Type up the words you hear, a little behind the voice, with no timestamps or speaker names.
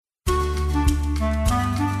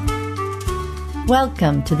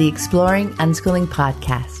Welcome to the Exploring Unschooling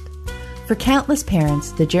podcast. For countless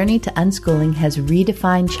parents, the journey to unschooling has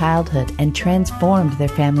redefined childhood and transformed their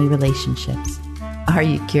family relationships. Are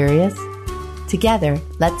you curious? Together,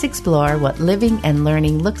 let's explore what living and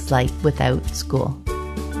learning looks like without school.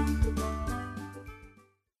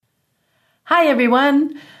 Hi,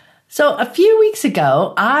 everyone. So a few weeks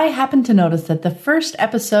ago, I happened to notice that the first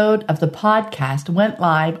episode of the podcast went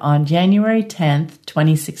live on January 10th,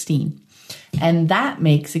 2016. And that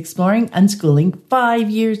makes Exploring Unschooling 5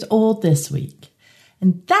 years old this week.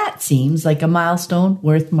 And that seems like a milestone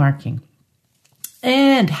worth marking.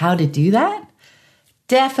 And how to do that?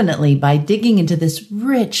 Definitely by digging into this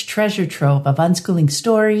rich treasure trove of unschooling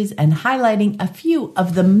stories and highlighting a few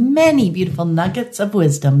of the many beautiful nuggets of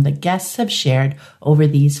wisdom that guests have shared over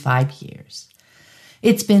these 5 years.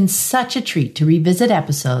 It's been such a treat to revisit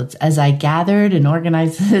episodes as I gathered and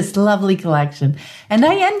organized this lovely collection, and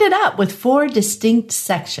I ended up with 4 distinct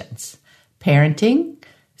sections: parenting,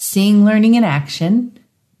 seeing learning in action,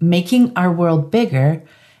 making our world bigger,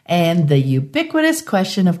 and the ubiquitous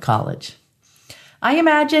question of college. I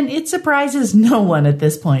imagine it surprises no one at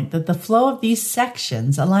this point that the flow of these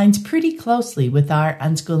sections aligns pretty closely with our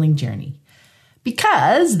unschooling journey,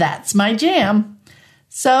 because that's my jam.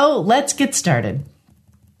 So let's get started.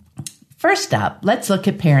 First up, let's look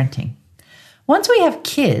at parenting. Once we have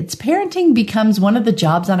kids, parenting becomes one of the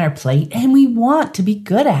jobs on our plate, and we want to be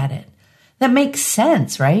good at it. That makes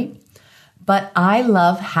sense, right? But I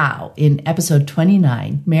love how, in episode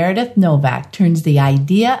 29, Meredith Novak turns the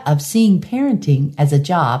idea of seeing parenting as a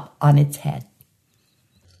job on its head.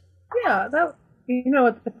 Yeah,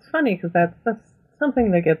 it's funny because that's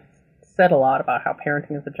something that gets said a lot about how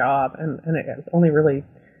parenting is a job, and it's only really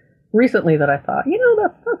recently that I thought,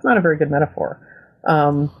 that's not a very good metaphor.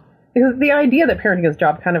 Because the idea that parenting is a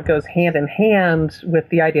job kind of goes hand in hand with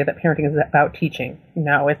the idea that parenting is about teaching.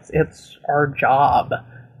 It's our job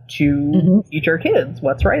to teach our kids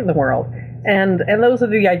what's right in the world. And those are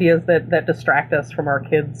the ideas that distract us from our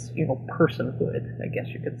kids', personhood, I guess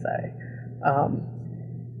you could say.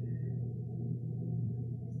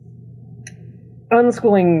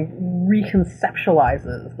 Unschooling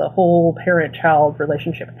reconceptualizes the whole parent-child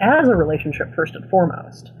relationship as a relationship first and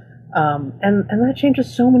foremost. And that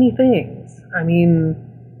changes so many things. I mean,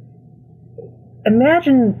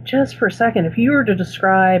 imagine just for a second if you were to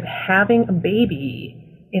describe having a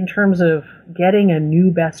baby in terms of getting a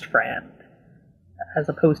new best friend as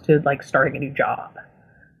opposed to starting a new job.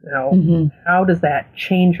 How does that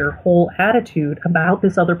change your whole attitude about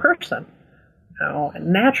this other person? And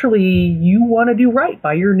naturally, you want to do right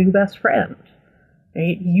by your new best friend.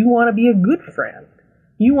 Right? You want to be a good friend.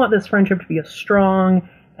 You want this friendship to be a strong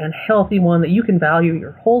and healthy one that you can value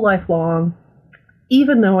your whole life long,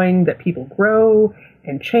 even knowing that people grow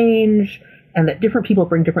and change and that different people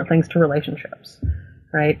bring different things to relationships.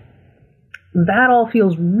 Right? That all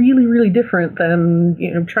feels really, really different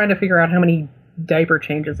than trying to figure out how many diaper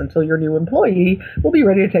changes until your new employee will be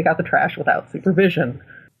ready to take out the trash without supervision.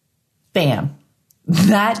 Bam.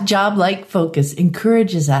 That job-like focus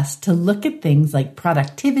encourages us to look at things like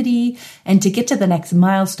productivity and to get to the next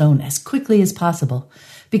milestone as quickly as possible,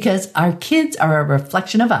 because our kids are a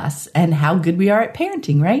reflection of us and how good we are at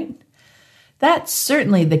parenting, right? That's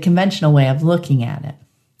certainly the conventional way of looking at it.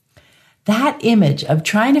 That image of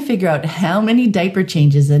trying to figure out how many diaper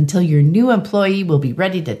changes until your new employee will be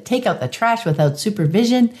ready to take out the trash without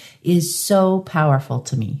supervision is so powerful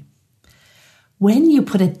to me. When you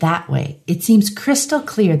put it that way, it seems crystal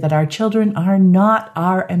clear that our children are not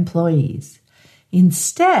our employees.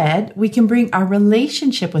 Instead, we can bring our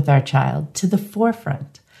relationship with our child to the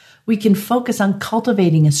forefront. We can focus on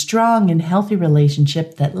cultivating a strong and healthy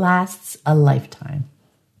relationship that lasts a lifetime.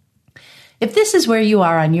 If this is where you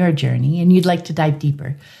are on your journey and you'd like to dive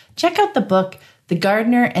deeper, check out the book, The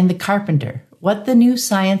Gardener and the Carpenter: What the New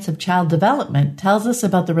Science of Child Development Tells Us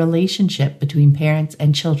About the Relationship Between Parents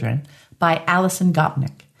and Children, by Alison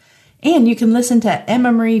Gopnik. And you can listen to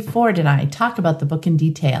Emma Marie Ford and I talk about the book in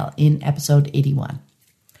detail in episode 81.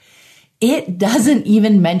 It doesn't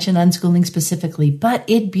even mention unschooling specifically, but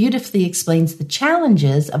it beautifully explains the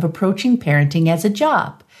challenges of approaching parenting as a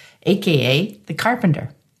job, aka the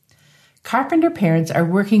carpenter. Carpenter parents are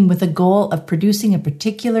working with a goal of producing a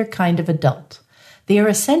particular kind of adult. They are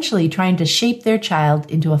essentially trying to shape their child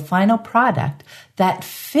into a final product that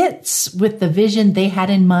fits with the vision they had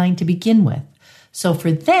in mind to begin with. So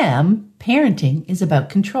for them, parenting is about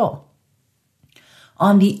control.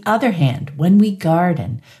 On the other hand, when we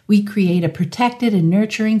garden, we create a protected and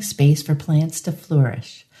nurturing space for plants to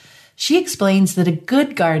flourish. She explains that a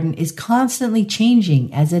good garden is constantly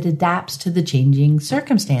changing as it adapts to the changing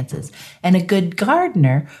circumstances, and a good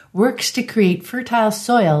gardener works to create fertile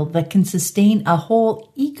soil that can sustain a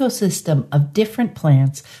whole ecosystem of different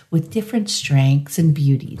plants with different strengths and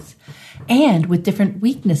beauties, and with different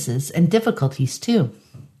weaknesses and difficulties too.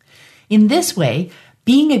 In this way,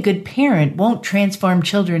 being a good parent won't transform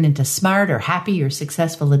children into smart or happy or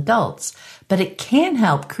successful adults, but it can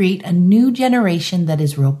help create a new generation that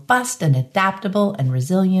is robust and adaptable and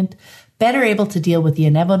resilient, better able to deal with the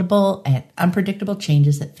inevitable and unpredictable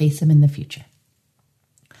changes that face them in the future.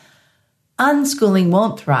 Unschooling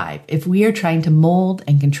won't thrive if we are trying to mold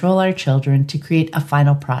and control our children to create a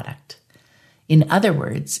final product. In other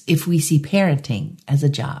words, if we see parenting as a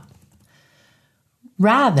job.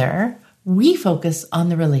 Rather, we focus on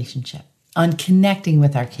the relationship, on connecting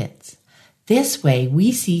with our kids. This way,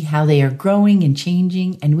 we see how they are growing and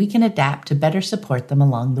changing, and we can adapt to better support them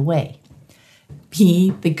along the way.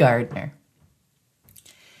 Be the gardener.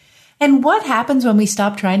 And what happens when we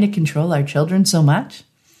stop trying to control our children so much?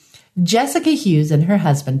 Jessica Hughes and her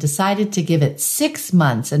husband decided to give it 6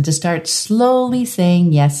 months and to start slowly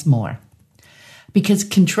saying yes more. Because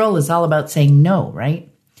control is all about saying no, right?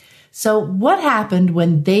 So what happened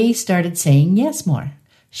when they started saying yes more?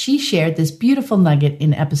 She shared this beautiful nugget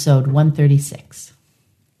in episode 136.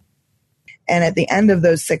 And at the end of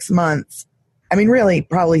those 6 months, I mean, really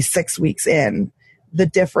probably 6 weeks in, the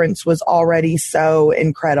difference was already so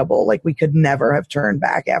incredible. Like we could never have turned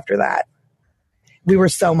back after that. We were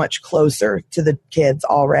so much closer to the kids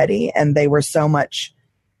already, and they were so much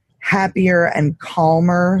happier and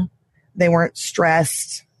calmer. They weren't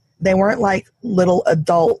stressed. They weren't like little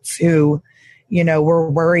adults who, you know, were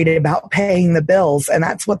worried about paying the bills. And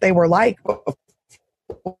that's what they were like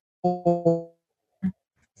before.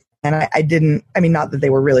 And not that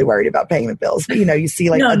they were really worried about paying the bills, but, you know, you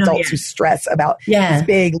see like adults who stress about these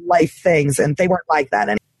big life things, and they weren't like that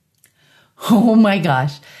anymore. Oh my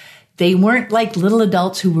gosh. They weren't like little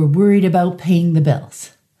adults who were worried about paying the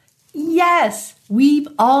bills. Yes, we've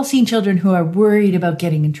all seen children who are worried about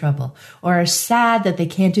getting in trouble, or are sad that they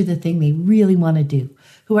can't do the thing they really want to do,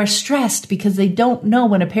 who are stressed because they don't know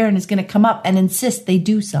when a parent is going to come up and insist they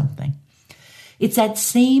do something. It's that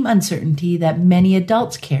same uncertainty that many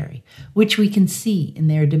adults carry, which we can see in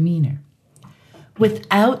their demeanor.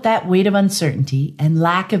 Without that weight of uncertainty and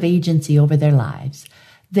lack of agency over their lives,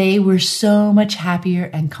 they were so much happier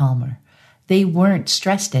and calmer. They weren't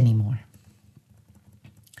stressed anymore.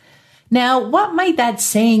 Now, what might that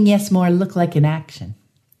saying yes more look like in action?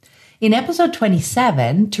 In episode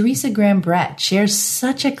 27, Teresa Graham Brett shares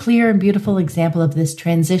such a clear and beautiful example of this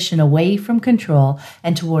transition away from control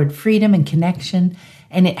and toward freedom and connection,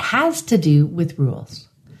 and it has to do with rules.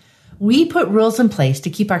 We put rules in place to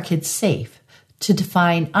keep our kids safe, to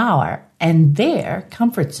define our and their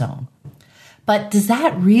comfort zone. But does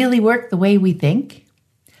that really work the way we think?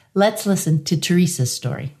 Let's listen to Teresa's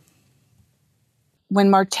story. When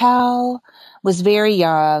Martel was very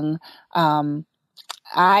young,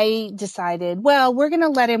 I decided, well, we're going to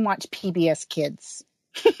let him watch PBS Kids.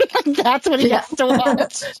 That's what he has to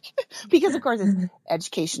watch. Because, of course, it's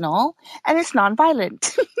educational and it's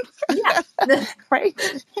nonviolent.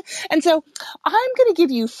 Right? And so I'm going to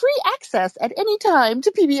give you free access at any time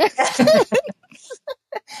to PBS Kids.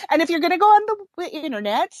 And if you're going to go on the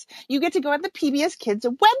internet, you get to go on the PBS Kids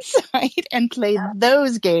website and play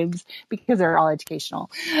those games because they're all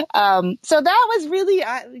educational. So that was really,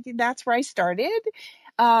 that's where I started.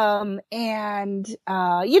 And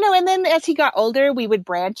then as he got older, we would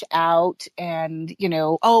branch out and,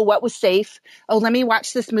 what was safe? Oh, let me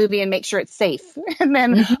watch this movie and make sure it's safe. And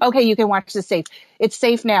then, okay, you can watch this safe. It's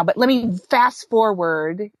safe now, but let me fast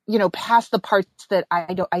forward, past the parts that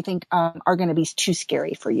I think are going to be too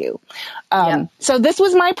scary for you. So this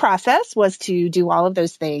was my process, was to do all of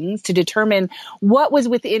those things to determine what was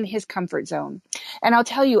within his comfort zone. And I'll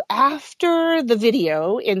tell you, after the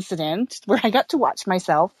video incident where I got to watch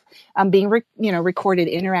myself being recorded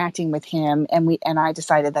interacting with him, and I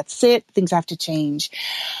decided that's it, things have to change.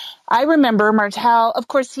 I remember Martel, of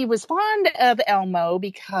course, he was fond of Elmo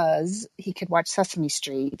because he could watch Sesame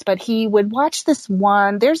Street, but he would watch there's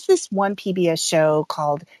this one PBS show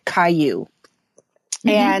called Caillou.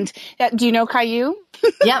 And do you know Caillou?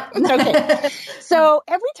 Yep. Okay. So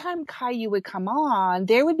every time Caillou would come on,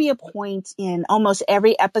 there would be a point in almost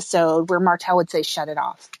every episode where Martel would say, shut it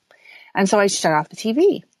off. And so I shut off the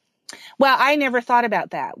TV. Well, I never thought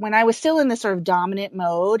about that. When I was still in this sort of dominant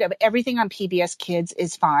mode of everything on PBS Kids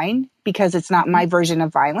is fine because it's not my version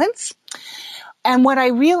of violence. And what I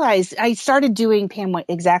realized, I started doing, Pam,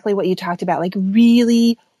 exactly what you talked about, like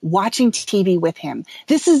really watching TV with him.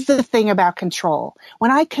 This is the thing about control.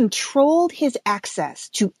 When I controlled his access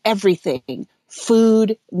to everything,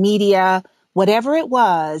 food, media, whatever it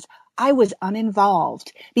was, I was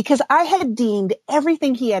uninvolved because I had deemed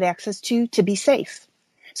everything he had access to be safe.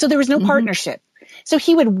 So there was no partnership. So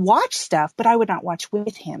he would watch stuff, but I would not watch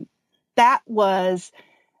with him. That was,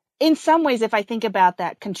 in some ways, if I think about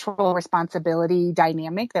that control responsibility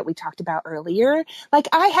dynamic that we talked about earlier, like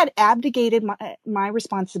I had abdicated my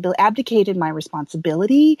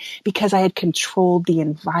responsibility because I had controlled the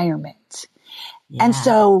environment. Yeah. And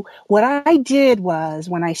so what I did was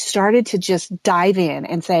when I started to just dive in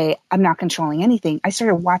and say, I'm not controlling anything, I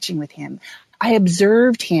started watching with him. I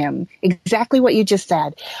observed him, exactly what you just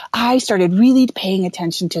said. I started really paying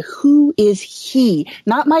attention to who is he,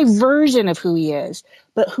 not my version of who he is,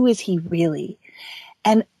 but who is he really?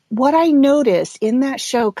 And what I noticed in that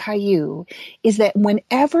show, Caillou, is that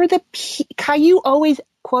whenever Caillou always,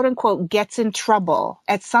 quote unquote, gets in trouble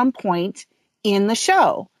at some point in the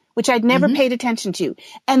show, which I'd never paid attention to.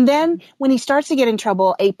 And then when he starts to get in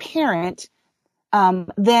trouble, a parent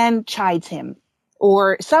then chides him.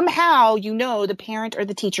 Or somehow, the parent or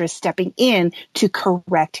the teacher is stepping in to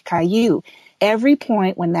correct Caillou. Every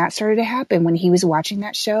point when that started to happen, when he was watching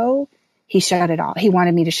that show, he shut it off. He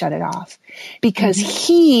wanted me to shut it off because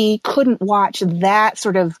he couldn't watch that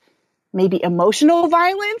sort of maybe emotional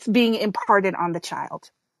violence being imparted on the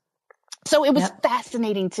child. So it was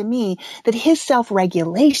fascinating to me that his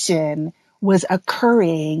self-regulation was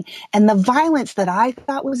occurring, and the violence that I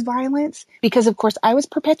thought was violence, because of course I was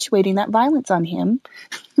perpetuating that violence on him,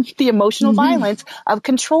 the emotional violence of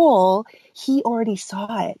control, he already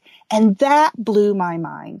saw it. And that blew my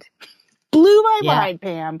mind. Blew my mind,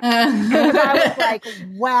 Pam. Because I was like,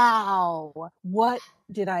 wow, what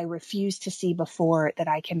did I refuse to see before that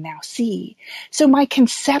I can now see? So my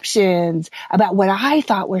conceptions about what I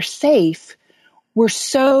thought were safe were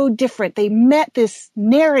so different. They met this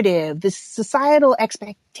narrative, this societal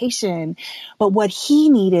expectation. But what he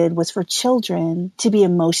needed was for children to be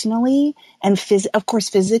emotionally and of course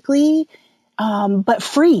physically, but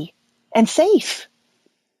free and safe.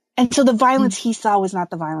 And so the violence he saw was not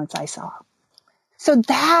the violence I saw. So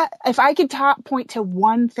that, if I could point to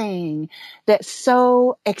one thing that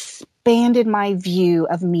so expanded my view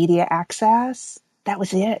of media access, that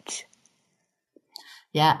was it.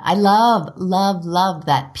 Yeah, I love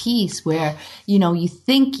that piece where, you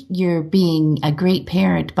think you're being a great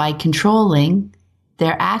parent by controlling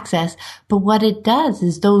their access, but what it does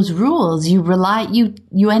is those rules, you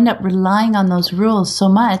end up relying on those rules so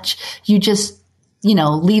much, you just,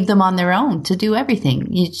 leave them on their own to do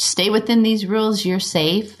everything. You stay within these rules, you're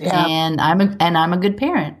safe, and I'm a good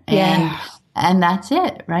parent. And that's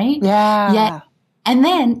it, right? Yeah. And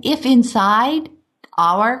then if inside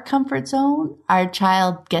our comfort zone, our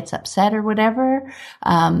child gets upset or whatever,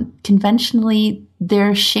 conventionally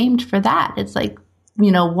they're shamed for that. It's like,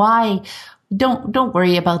 why? Don't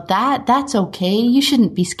worry about that. That's okay. You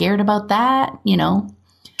shouldn't be scared about that.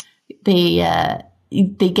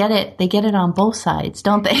 They get it on both sides,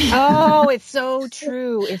 don't they? Oh, it's so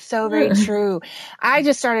true. It's so very true. I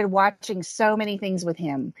just started watching so many things with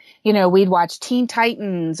him. We'd watch Teen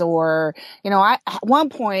Titans or, at one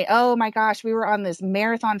point, oh my gosh, we were on this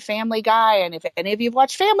marathon Family Guy. And if any of you have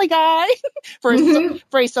watched Family Guy for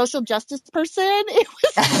a social justice person, it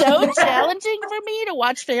was so challenging for me to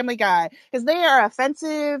watch Family Guy because they are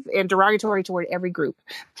offensive and derogatory toward every group.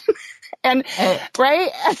 And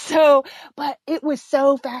right. So, but it was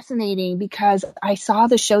so fascinating because I saw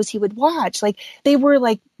the shows he would watch. Like they were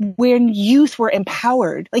like when youth were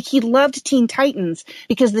empowered. Like he loved Teen Titans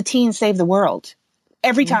because the teens save the world.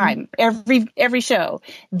 Every time, every show,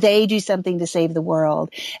 they do something to save the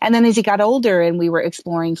world. And then as he got older and we were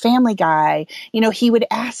exploring Family Guy, he would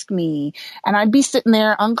ask me and I'd be sitting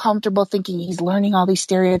there uncomfortable thinking he's learning all these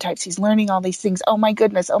stereotypes. He's learning all these things. Oh my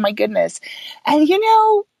goodness. And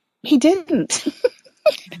he didn't.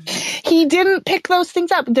 He didn't pick those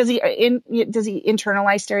things up. Does he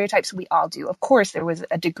internalize stereotypes? We all do. Of course, there was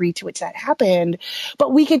a degree to which that happened,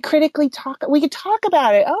 but we could critically talk. We could talk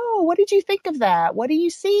about it. Oh, what did you think of that? What are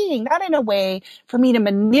you seeing? Not in a way for me to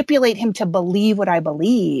manipulate him to believe what I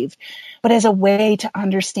believe, but as a way to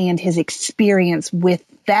understand his experience with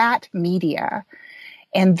that media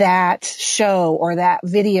and that show or that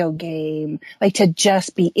video game, like to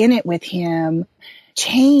just be in it with him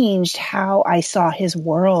changed how I saw his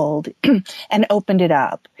world and opened it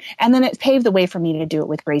up. And then it paved the way for me to do it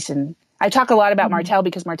with Grayson. I talk a lot about Martell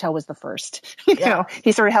because Martell was the first.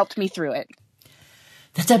 He sort of helped me through it.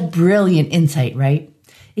 That's a brilliant insight, right?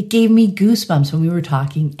 It gave me goosebumps when we were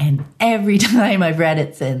talking, and every time I've read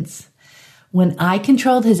it since. When I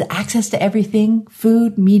controlled his access to everything,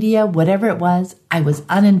 food, media, whatever it was, I was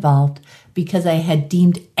uninvolved because I had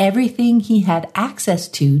deemed everything he had access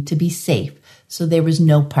to be safe. So there was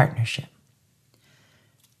no partnership.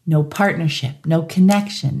 No partnership, no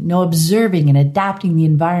connection, no observing and adapting the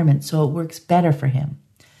environment so it works better for him.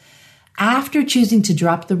 After choosing to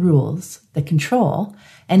drop the rules, the control,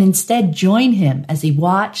 and instead join him as he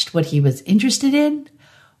watched what he was interested in,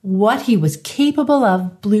 what he was capable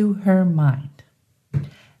of blew her mind.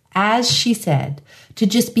 As she said, to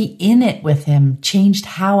just be in it with him changed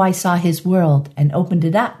how I saw his world and opened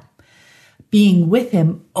it up. Being with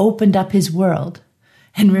him opened up his world.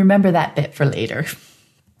 And remember that bit for later.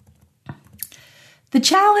 The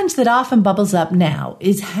challenge that often bubbles up now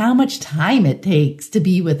is how much time it takes to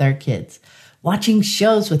be with our kids, watching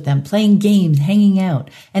shows with them, playing games, hanging out.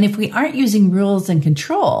 And if we aren't using rules and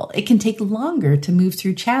control, it can take longer to move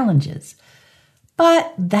through challenges.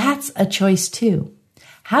 But that's a choice too.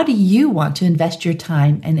 How do you want to invest your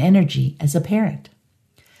time and energy as a parent?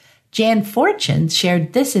 Jan Fortune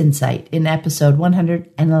shared this insight in episode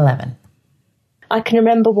 111. I can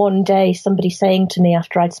remember one day somebody saying to me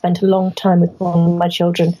after I'd spent a long time with one of my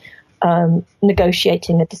children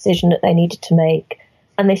negotiating a decision that they needed to make.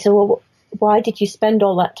 And they said, well, why did you spend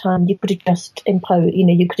all that time? You could have just you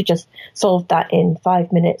could have just solved that in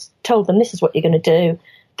 5 minutes, told them this is what you're going to do,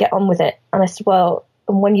 get on with it. And I said, well,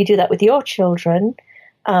 and when you do that with your children,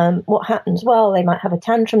 what happens? Well, they might have a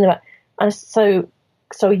tantrum. And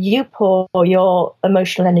so you pour your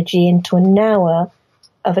emotional energy into an hour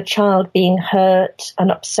of a child being hurt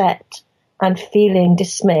and upset and feeling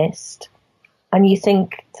dismissed, and you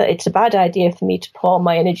think that it's a bad idea for me to pour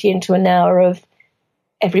my energy into an hour of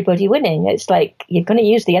everybody winning. It's like, you're going to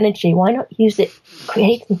use the energy, why not use it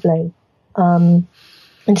creatively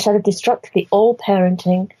instead of destructively? All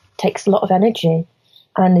parenting takes a lot of energy,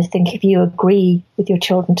 and I think if you agree with your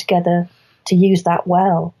children together to use that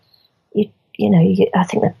well, I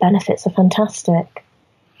think the benefits are fantastic.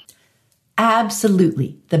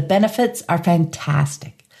 Absolutely. The benefits are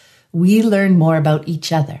fantastic. We learn more about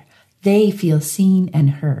each other. They feel seen and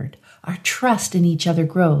heard. Our trust in each other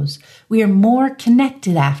grows. We are more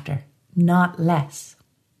connected after, not less.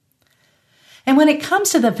 And when it comes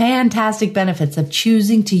to the fantastic benefits of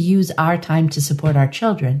choosing to use our time to support our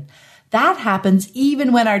children, that happens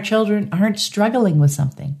even when our children aren't struggling with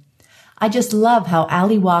something. I just love how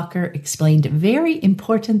Ali Walker explained very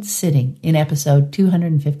important sitting in episode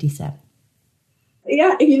 257.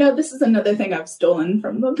 Yeah, this is another thing I've stolen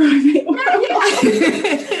from the primate world.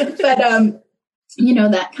 But,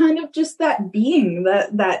 that kind of just that being,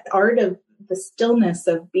 that art of the stillness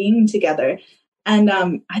of being together. And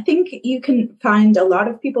I think you can find a lot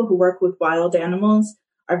of people who work with wild animals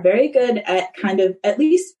are very good at kind of at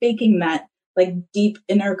least faking that like deep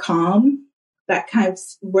inner calm, that kind of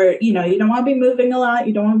where, you don't want to be moving a lot.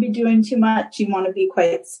 You don't want to be doing too much. You want to be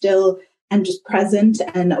quite still and just present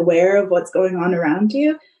and aware of what's going on around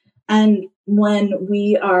you. And when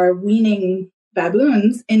we are weaning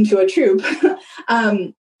baboons into a troop,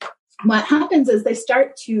 what happens is they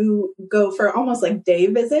start to go for almost like day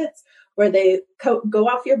visits where they go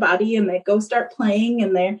off your body and they go start playing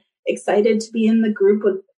and they're excited to be in the group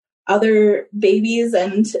with other babies.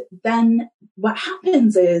 And then what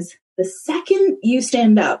happens is the second you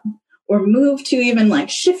stand up or move to even like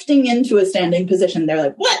shifting into a standing position, they're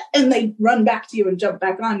like, what? And they run back to you and jump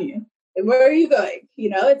back on you. And where are you going?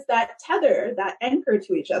 It's that tether, that anchor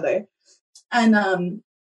to each other. And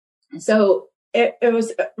so it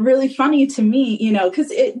was really funny to me,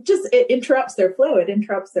 because it interrupts their flow. It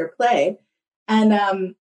interrupts their play. And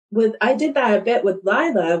I did that a bit with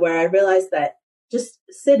Lila, where I realized that just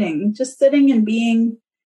sitting and being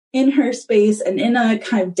in her space and in a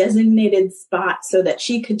kind of designated spot so that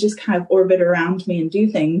she could just kind of orbit around me and do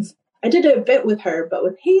things. I did it a bit with her, but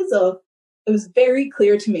with Hazel, it was very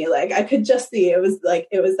clear to me. Like I could just see it was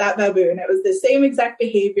that baboon. It was the same exact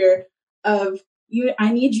behavior of you.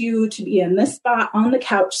 I need you to be in this spot on the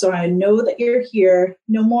couch so I know that you're here.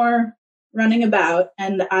 No more running about,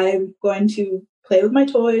 and I'm going to play with my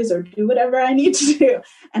toys or do whatever I need to do.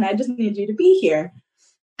 And I just need you to be here.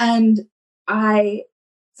 And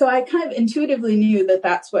So I kind of intuitively knew that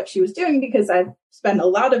that's what she was doing because I've spent a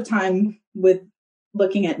lot of time with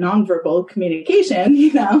looking at nonverbal communication,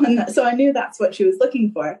 and so I knew that's what she was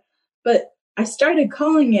looking for. But I started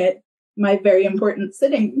calling it my very important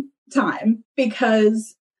sitting time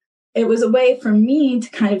because it was a way for me to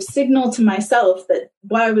kind of signal to myself that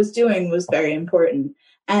what I was doing was very important.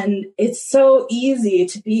 And it's so easy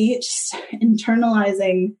to be just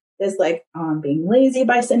internalizing this, like, oh, I'm being lazy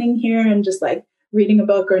by sitting here and just like reading a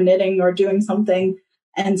book or knitting or doing something.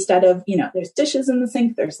 instead of, there's dishes in the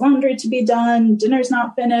sink, there's laundry to be done, dinner's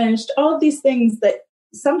not finished, all of these things that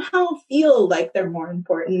somehow feel like they're more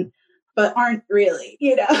important, but aren't really,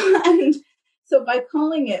 And so by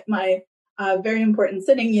calling it my very important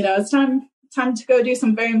sitting, it's time to go do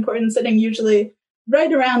some very important sitting, usually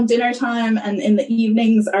right around dinner time, and in the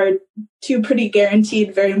evenings are two pretty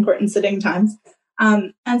guaranteed very important sitting times.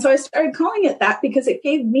 And so I started calling it that because it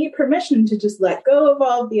gave me permission to just let go of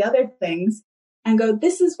all of the other things and go,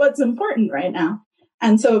 this is what's important right now.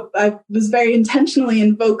 And so I was very intentionally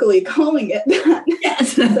and vocally calling it that.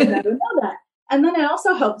 Yes. So that I would know that. And then it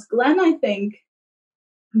also helps Glenn, I think,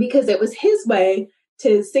 because it was his way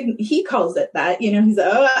to he calls it that, he's like,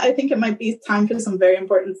 oh, I think it might be time for some very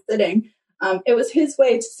important sitting. It was his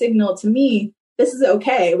way to signal to me, this is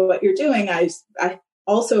okay, what you're doing. I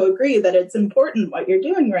also agree that it's important what you're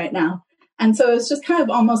doing right now. And so it's just kind of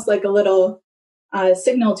almost like a little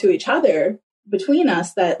signal to each other between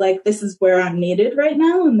us that like, this is where I'm needed right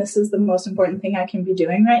now. And this is the most important thing I can be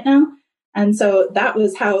doing right now. And so that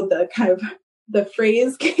was how the kind of the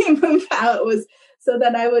phrase came about, was so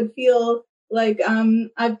that I would feel like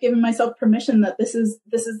I've given myself permission that this is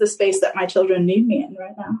the space that my children need me in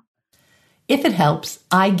right now. If it helps,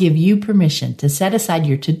 I give you permission to set aside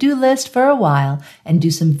your to-do list for a while and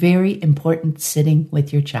do some very important sitting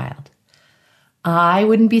with your child. I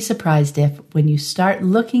wouldn't be surprised if, when you start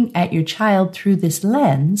looking at your child through this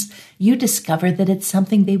lens, you discover that it's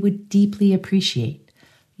something they would deeply appreciate,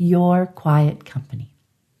 your quiet company.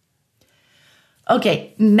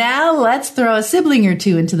 Okay, now let's throw a sibling or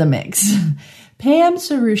two into the mix. Pam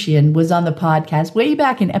Sarushian was on the podcast way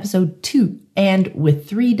back in episode 2, and with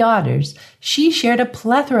 3 daughters, she shared a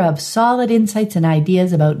plethora of solid insights and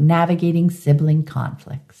ideas about navigating sibling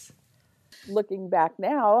conflicts. Looking back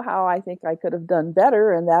now, how I think I could have done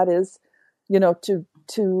better, and that is,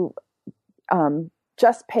 to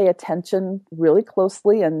just pay attention really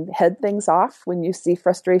closely and head things off when you see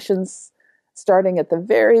frustrations starting at the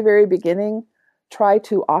very, very beginning. Try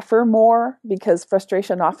to offer more, because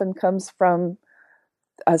frustration often comes from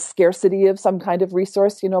a scarcity of some kind of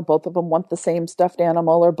resource. Both of them want the same stuffed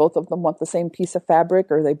animal, or both of them want the same piece of fabric,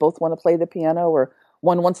 or they both want to play the piano, or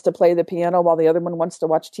one wants to play the piano while the other one wants to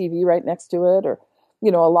watch TV right next to it. Or, a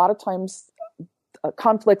lot of times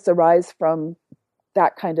conflicts arise from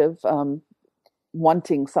that kind of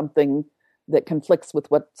wanting something that conflicts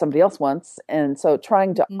with what somebody else wants. And so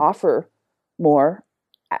trying to offer more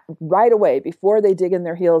right away before they dig in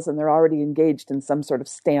their heels and they're already engaged in some sort of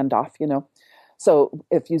standoff, So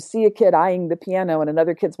if you see a kid eyeing the piano and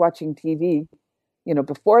another kid's watching TV,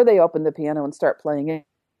 before they open the piano and start playing it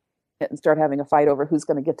and start having a fight over who's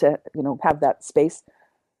going to get to, have that space,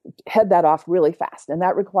 head that off really fast. And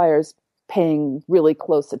that requires paying really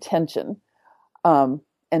close attention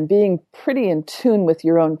and being pretty in tune with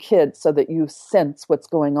your own kid so that you sense what's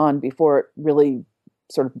going on before it really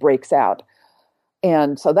sort of breaks out.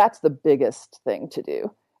 And so that's the biggest thing to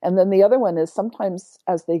do. And then the other one is sometimes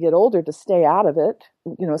as they get older, to stay out of it,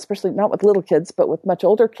 especially not with little kids, but with much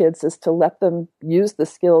older kids, is to let them use the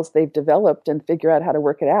skills they've developed and figure out how to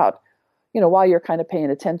work it out, while you're kind of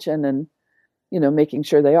paying attention and, making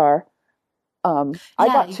sure they are. I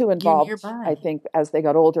got too involved. I think as they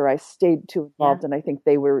got older, I stayed too involved, and I think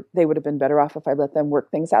they would have been better off if I let them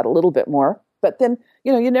work things out a little bit more. But then,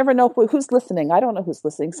 you never know who's listening. I don't know who's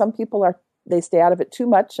listening. Some people they stay out of it too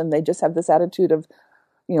much, and they just have this attitude of,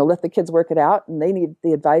 let the kids work it out, and they need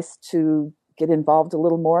the advice to get involved a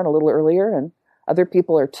little more and a little earlier. And other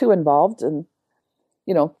people are too involved. And,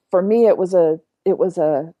 for me, it was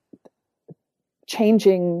a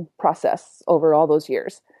changing process over all those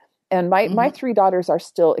years. And my 3 daughters are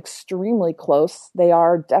still extremely close. They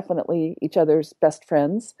are definitely each other's best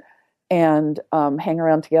friends and hang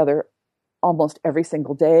around together almost every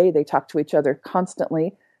single day. They talk to each other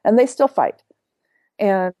constantly, and they still fight.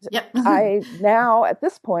 And I now, at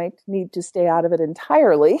this point, need to stay out of it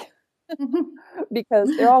entirely because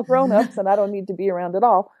they're all grown-ups and I don't need to be around at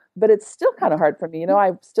all. But it's still kind of hard for me.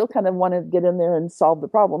 I still kind of want to get in there and solve the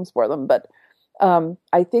problems for them. But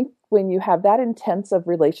I think when you have that intense of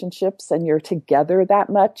relationships and you're together that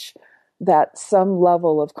much, that some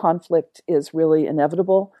level of conflict is really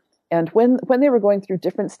inevitable. And when they were going through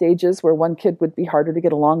different stages where one kid would be harder to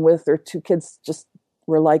get along with, or 2 kids just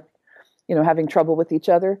were like, having trouble with each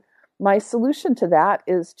other, my solution to that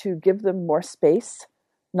is to give them more space,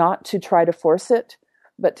 not to try to force it,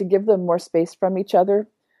 but to give them more space from each other.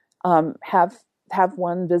 Have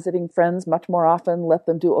one visiting friends much more often, let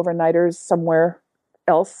them do overnighters somewhere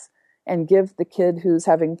else, and give the kid who's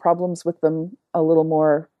having problems with them a little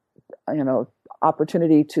more,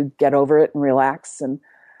 opportunity to get over it and relax. And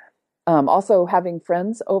Also, having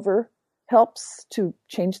friends over helps to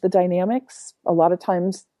change the dynamics. A lot of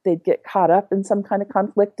times they'd get caught up in some kind of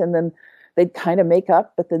conflict and then they'd kind of make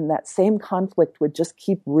up, but then that same conflict would just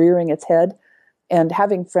keep rearing its head. And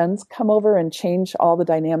having friends come over and change all the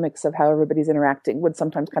dynamics of how everybody's interacting would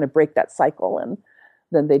sometimes kind of break that cycle, and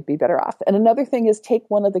then they'd be better off. And another thing is take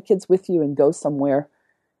one of the kids with you and go somewhere.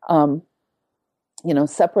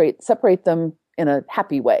 Separate them in a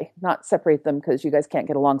happy way, not separate them because you guys can't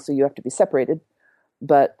get along, so you have to be separated.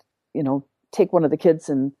 But, take one of the kids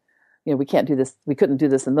and, we can't do this. We couldn't do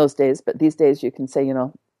this in those days, but these days you can say,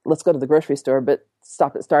 let's go to the grocery store, but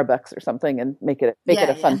stop at Starbucks or something and make it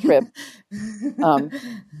a fun trip.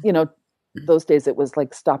 Those days it was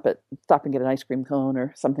like stop and get an ice cream cone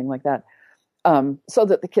or something like that. So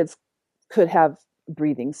that the kids could have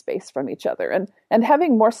breathing space from each other, and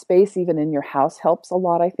having more space even in your house helps a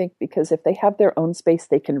lot, I think, because if they have their own space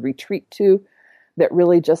they can retreat to that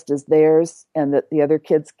really just is theirs and that the other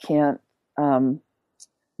kids can't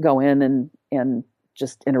go in and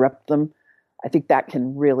just interrupt them, I think that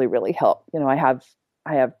can really, really help. I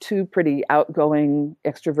have two pretty outgoing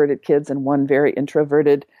extroverted kids and one very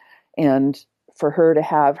introverted, and for her to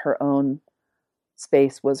have her own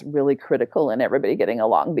space was really critical in everybody getting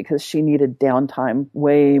along because she needed downtime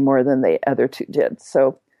way more than the other two did.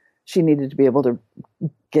 So she needed to be able to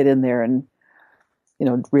get in there and,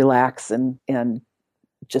 relax and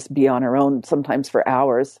just be on her own sometimes for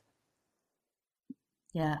hours.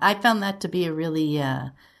 Yeah, I found that to be a really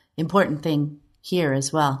important thing here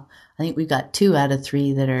as well. I think we've got 2 out of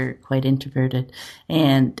 3 that are quite introverted,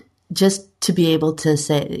 and just to be able to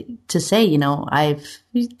say, this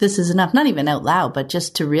is enough, not even out loud, but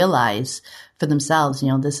just to realize for themselves,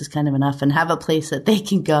 this is kind of enough, and have a place that they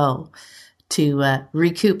can go to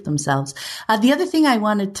recoup themselves. The other thing I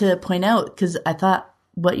wanted to point out, because I thought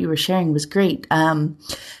what you were sharing was great.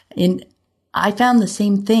 I found the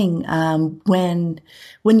same thing when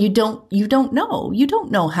you don't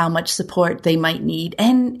know how much support they might need,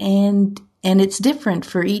 and it's different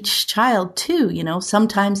for each child too.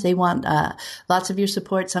 Sometimes they want lots of your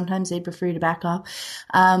support. Sometimes they prefer to back off.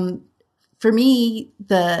 For me,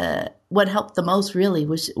 what helped the most really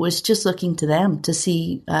was just looking to them to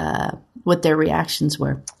see what their reactions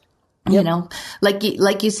were. Yep.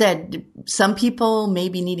 Like you said, some people may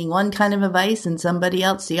be needing one kind of advice and somebody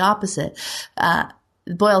else the opposite. It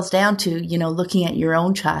boils down to, looking at your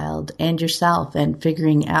own child and yourself and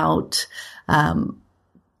figuring out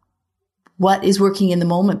what is working in the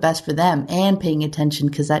moment best for them and paying attention,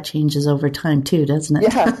 because that changes over time too, doesn't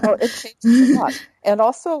it? Yeah, well, it changes a lot. And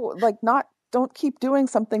also, don't keep doing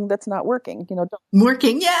something that's not working.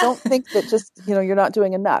 Don't think that just, you're not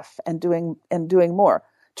doing enough and doing more.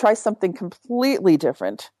 Try something completely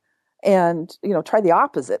different and, try the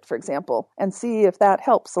opposite, for example, and see if that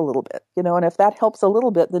helps a little bit, and if that helps a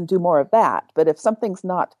little bit, then do more of that. But if something's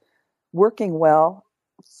not working well,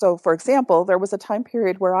 so for example, there was a time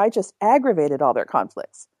period where I just aggravated all their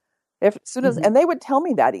conflicts. And they would tell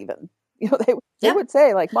me that even, they would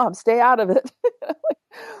say like, Mom, stay out of it.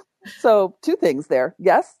 So 2 things there.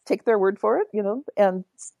 Yes, take their word for it, and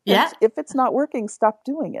if it's not working, stop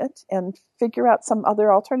doing it and figure out some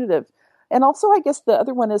other alternative. And also, I guess the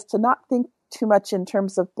other one is to not think too much in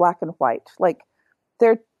terms of black and white.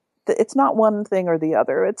 It's not one thing or the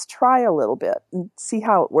other. It's try a little bit and see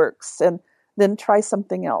how it works, and then try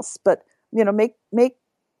something else. But, make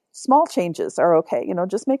small changes are okay.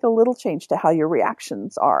 Just make a little change to how your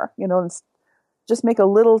reactions are, and just make a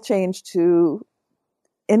little change to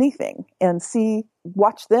anything and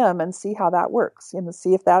watch them and see how that works,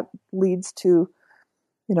 see if that leads to,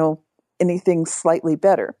 anything slightly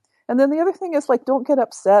better. And then the other thing is don't get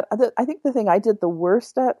upset. I think the thing I did the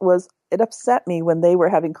worst at was it upset me when they were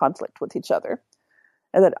having conflict with each other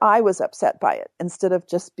and that I was upset by it instead of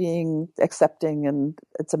just being accepting. And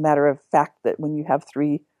it's a matter of fact that when you have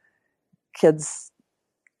 3 kids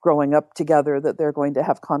growing up together, that they're going to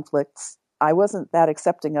have conflicts. I wasn't that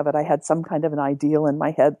accepting of it. I had some kind of an ideal in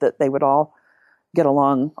my head that they would all get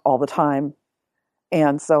along all the time.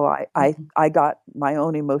 And so I got my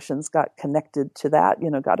own emotions, got connected to that,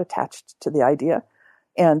 got attached to the idea.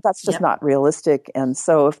 And that's just not realistic. And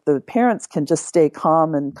so if the parents can just stay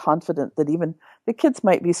calm and confident that even the kids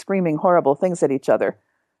might be screaming horrible things at each other,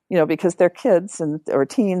 because they're kids or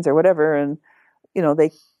teens or whatever. And,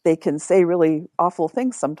 they can say really awful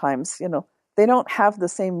things sometimes, they don't have the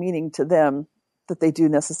same meaning to them that they do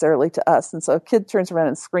necessarily to us. And so a kid turns around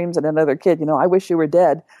and screams at another kid, I wish you were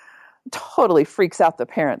dead. Totally freaks out the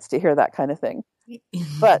parents to hear that kind of thing.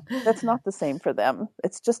 But that's not the same for them.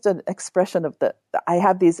 It's just an expression of I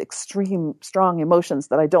have these extreme, strong emotions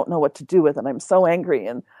that I don't know what to do with. And I'm so angry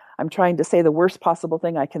and I'm trying to say the worst possible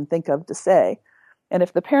thing I can think of to say. And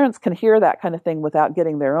if the parents can hear that kind of thing without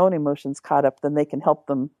getting their own emotions caught up, then they can help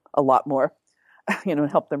them a lot more,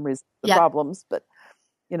 help them resolve the problems. But,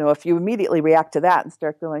 if you immediately react to that and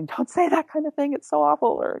start going, don't say that kind of thing, it's so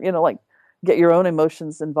awful, or, get your own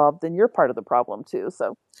emotions involved, then you're part of the problem too.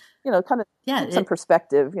 So, kind of keep some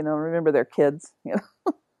perspective, remember they're kids.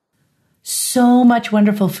 So much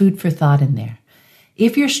wonderful food for thought in there.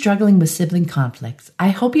 If you're struggling with sibling conflicts, I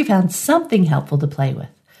hope you found something helpful to play with.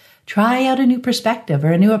 Try out a new perspective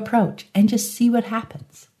or a new approach and just see what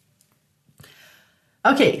happens.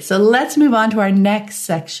 Okay, so let's move on to our next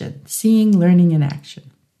section, seeing learning in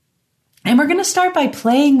action. And we're going to start by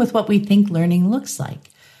playing with what we think learning looks like.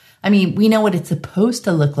 I mean, we know what it's supposed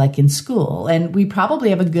to look like in school, and we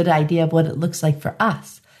probably have a good idea of what it looks like for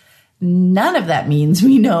us. None of that means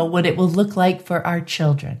we know what it will look like for our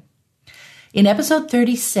children. In episode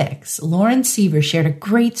 36, Lauren Seaver shared a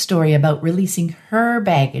great story about releasing her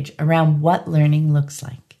baggage around what learning looks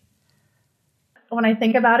like. When I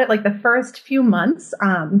think about it, like the first few months,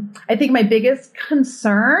 I think my biggest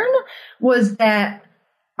concern was that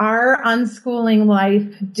our unschooling life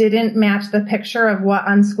didn't match the picture of what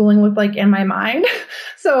unschooling looked like in my mind.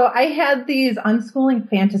 So I had these unschooling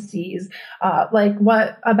fantasies, like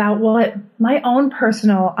what my own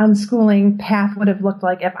personal unschooling path would have looked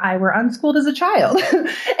like if I were unschooled as a child.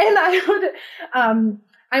 And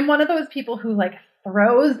I'm one of those people who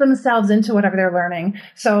throws themselves into whatever they're learning.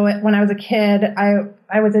 So when I was a kid,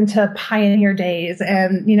 I was into pioneer days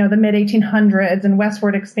and, the mid 1800s and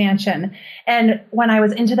westward expansion. And when I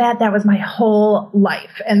was into that, that was my whole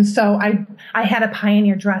life. And so I had a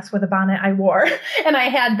pioneer dress with a bonnet I wore, and I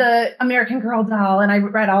had the American Girl doll, and I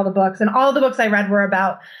read all the books, and all the books I read were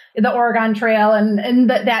about the Oregon Trail and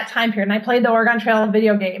that time period. And I played the Oregon Trail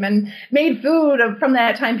video game and made food from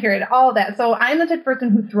that time period, all of that. So I'm the type of person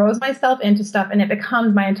who throws myself into stuff and it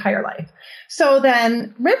becomes my entire life. So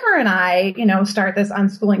then River and I, start this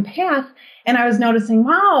unschooling path, and I was noticing,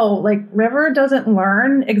 wow, River doesn't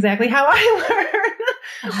learn exactly how I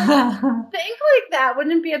learn. Think that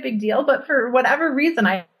wouldn't be a big deal, but for whatever reason,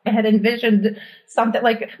 I had envisioned something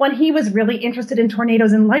when he was really interested in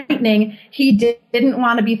tornadoes and lightning, he didn't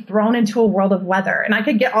want to be thrown into a world of weather. And I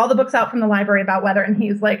could get all the books out from the library about weather, and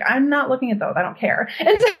he's like, I'm not looking at those. I don't care.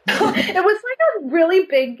 And so it was a really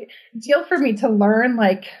big deal for me to learn,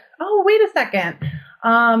 oh, wait a second.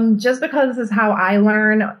 Just because this is how I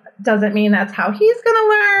learn doesn't mean that's how he's going to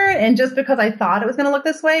learn. And just because I thought it was going to look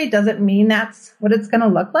this way doesn't mean that's what it's going to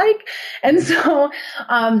look like. And so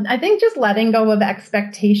I think just letting go of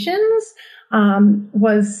expectations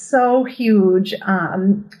was so huge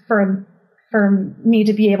for me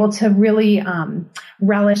to be able to really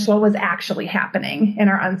relish what was actually happening in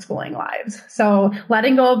our unschooling lives. So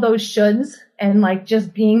letting go of those shoulds and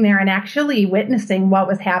just being there and actually witnessing what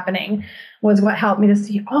was happening was what helped me to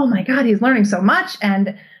see, oh my God, he's learning so much.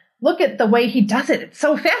 And look at the way he does it. It's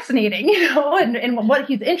so fascinating, and what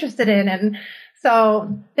he's interested in. And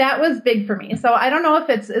so that was big for me. So I don't know if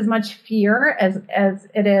it's as much fear as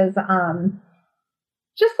it is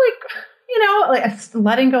just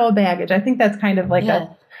letting go of baggage. I think that's kind of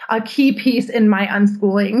a key piece in my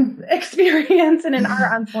unschooling experience and in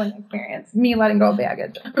our unschooling experience, me letting go of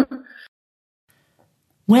baggage.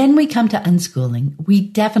 When we come to unschooling, we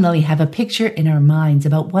definitely have a picture in our minds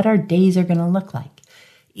about what our days are going to look like.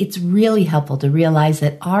 It's really helpful to realize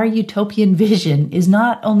that our utopian vision is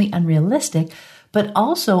not only unrealistic, but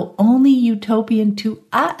also only utopian to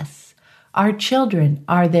us. Our children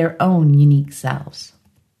are their own unique selves.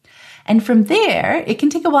 And from there, it can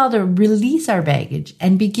take a while to release our baggage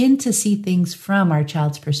and begin to see things from our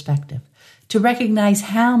child's perspective, to recognize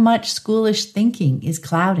how much schoolish thinking is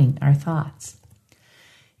clouding our thoughts.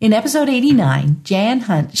 In episode 89, Jan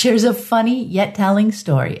Hunt shares a funny yet telling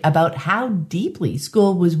story about how deeply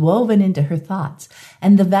school was woven into her thoughts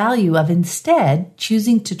and the value of instead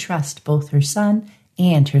choosing to trust both her son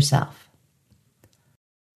and herself.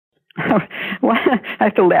 Well, I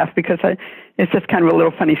have to laugh because it's just kind of a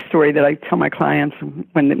little funny story that I tell my clients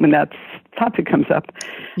when that topic comes up.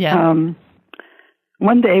 Yeah.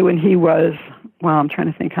 One day when he was, I'm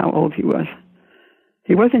trying to think how old he was.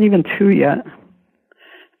 He wasn't even 2 yet.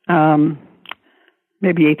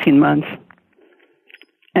 Maybe 18 months.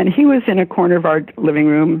 And he was in a corner of our living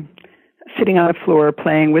room, sitting on the floor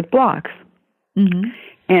playing with blocks. Mm-hmm.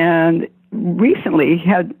 And recently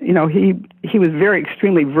he was very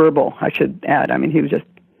extremely verbal, I should add. I mean, he was just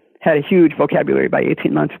had a huge vocabulary by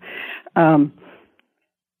 18 months,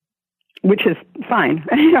 which is fine.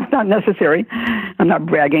 Not necessary. I'm not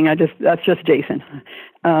bragging. That's just Jason.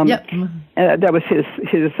 Yep. That was his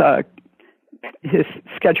his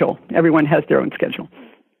schedule. Everyone has their own schedule.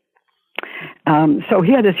 So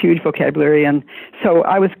he had this huge vocabulary, and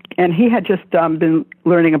he had just been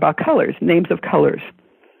learning about colors, names of colors.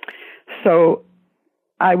 So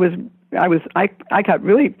I got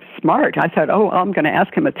really smart. I thought, I'm going to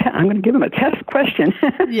ask him I'm going to give him a test question.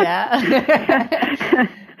 Yeah.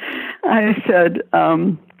 I said,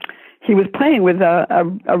 he was playing with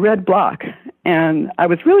a red block, and I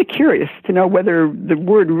was really curious to know whether the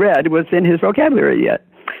word red was in his vocabulary yet.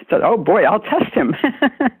 So, oh boy, I'll test him.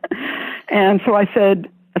 And so I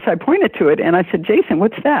pointed to it, and I said, Jason,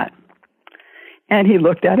 what's that? And he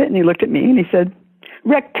looked at it, and he looked at me, and he said,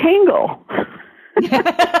 rectangle.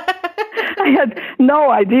 I had no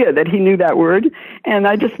idea that he knew that word, and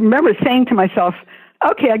I just remember saying to myself,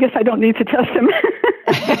 okay, I guess I don't need to test him.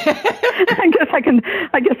 I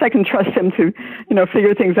guess I can trust him to,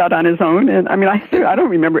 figure things out on his own. And I mean, I don't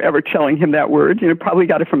remember ever telling him that word. Probably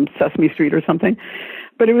got it from Sesame Street or something.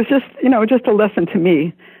 But it was just, just a lesson to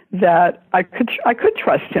me that I could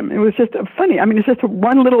trust him. It was just funny. I mean, it's just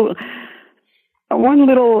one little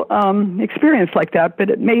experience like that, but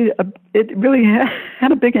it really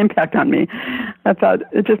had a big impact on me. I thought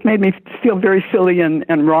it just made me feel very silly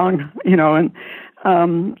and wrong,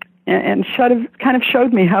 and kind of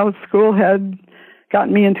showed me how school had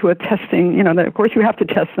gotten me into a testing, that of course you have to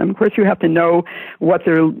test them. Of course you have to know what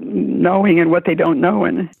they're knowing and what they don't know.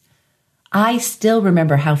 And I still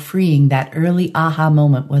remember how freeing that early aha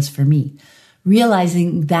moment was for me,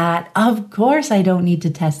 realizing that, of course, I don't need to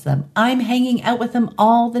test them. I'm hanging out with them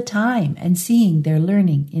all the time and seeing their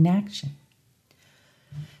learning in action.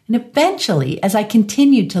 And eventually, as I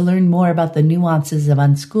continued to learn more about the nuances of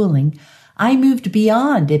unschooling, I moved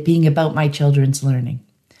beyond it being about my children's learning.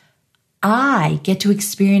 I get to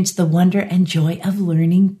experience the wonder and joy of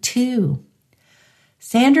learning too.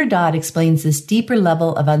 Sandra Dodd explains this deeper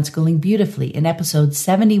level of unschooling beautifully in episode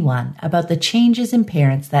 71 about the changes in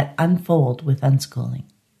parents that unfold with unschooling.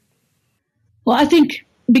 Well, I think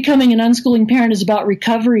becoming an unschooling parent is about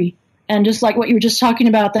recovery. And just like what you were just talking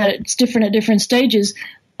about, that it's different at different stages,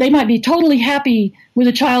 they might be totally happy with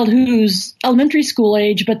a child who's elementary school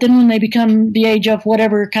age, but then when they become the age of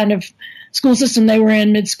whatever kind of school system they were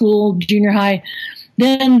in, mid-school, junior high,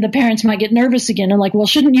 then the parents might get nervous again and like, well,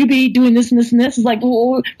 shouldn't you be doing this and this and this? It's like,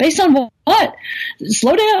 well, based on what?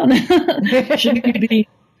 Slow down. Shouldn't you be?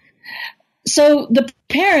 So the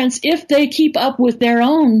parents, if they keep up with their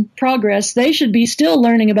own progress, they should be still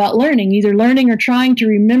learning about learning, either learning or trying to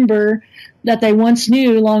remember that they once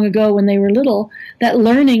knew long ago when they were little, that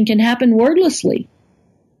learning can happen wordlessly,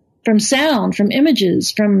 from sound, from images,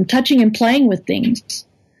 from touching and playing with things,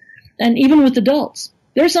 and even with adults.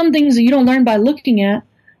 There are some things that you don't learn by looking at,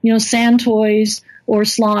 sand toys or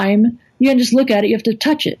slime. You can just look at it. You have to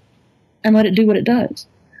touch it and let it do what it does.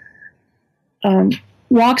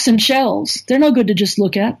 Rocks and shells, they're no good to just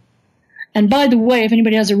look at. And by the way, if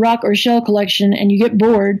anybody has a rock or shell collection and you get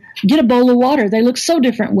bored, get a bowl of water. They look so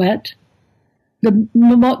different wet.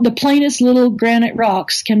 The plainest little granite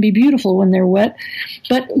rocks can be beautiful when they're wet.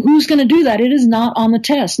 But who's going to do that? It is not on the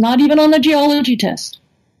test, not even on the geology test.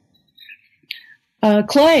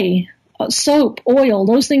 Clay, soap, oil,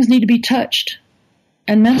 those things need to be touched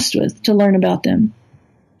and messed with to learn about them.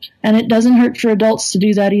 And it doesn't hurt for adults to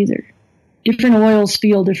do that either. Different oils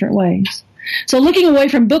feel different ways. So looking away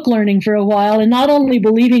from book learning for a while and not only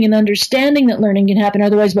believing and understanding that learning can happen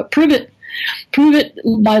other ways, but prove it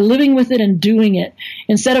by living with it and doing it.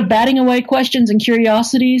 Instead of batting away questions and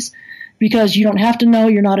curiosities because you don't have to know,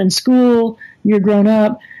 you're not in school, you're grown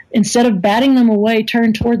up. Instead of batting them away,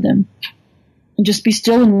 turn toward them. And just be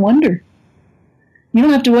still and wonder. You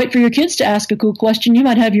don't have to wait for your kids to ask a cool question. You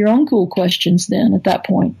might have your own cool questions then at that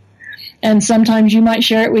point. And sometimes you might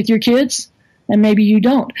share it with your kids, and maybe you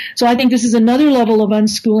don't. So I think this is another level of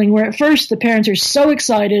unschooling where at first the parents are so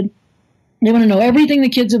excited. They want to know everything the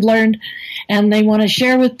kids have learned, and they want to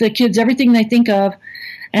share with the kids everything they think of.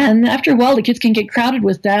 And after a while, the kids can get crowded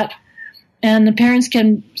with that. And the parents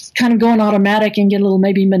can kind of go on automatic and get a little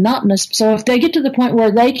maybe monotonous. So if they get to the point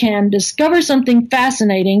where they can discover something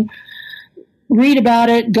fascinating, read about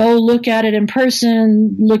it, go look at it in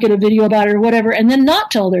person, look at a video about it or whatever, and then not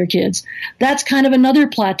tell their kids, that's kind of another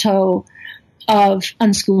plateau of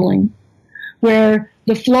unschooling, where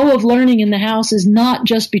the flow of learning in the house is not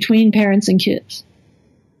just between parents and kids.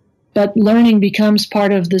 But learning becomes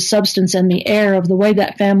part of the substance and the air of the way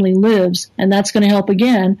that family lives, and that's going to help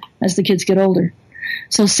again as the kids get older.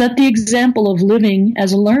 So set the example of living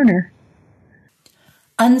as a learner.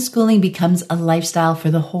 Unschooling becomes a lifestyle for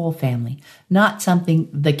the whole family, not something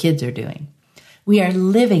the kids are doing. We are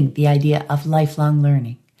living the idea of lifelong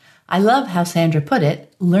learning. I love how Sandra put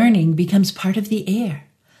it, learning becomes part of the air,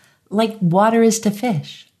 like water is to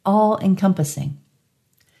fish, all encompassing.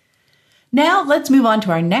 Now let's move on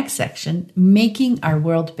to our next section, making our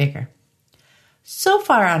world bigger. So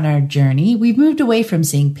far on our journey, we've moved away from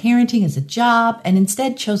seeing parenting as a job and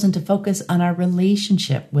instead chosen to focus on our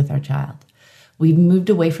relationship with our child. We've moved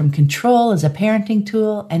away from control as a parenting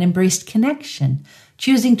tool and embraced connection,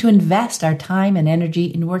 choosing to invest our time and energy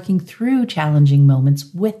in working through challenging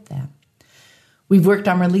moments with them. We've worked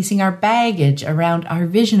on releasing our baggage around our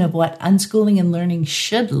vision of what unschooling and learning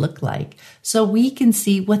should look like so we can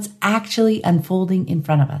see what's actually unfolding in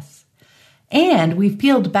front of us. And we've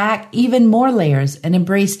peeled back even more layers and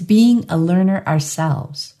embraced being a learner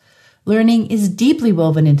ourselves. Learning is deeply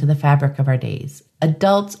woven into the fabric of our days,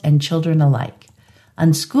 adults and children alike.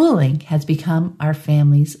 Unschooling has become our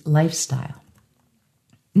family's lifestyle.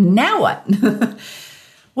 Now what?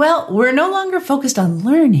 Well, we're no longer focused on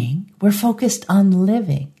learning, we're focused on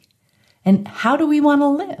living. And how do we want to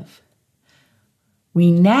live?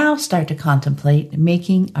 We now start to contemplate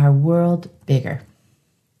making our world bigger.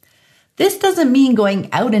 This doesn't mean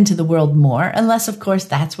going out into the world more, unless, of course,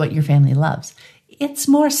 that's what your family loves. It's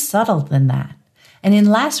more subtle than that. And in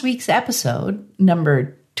last week's episode,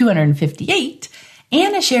 number 258,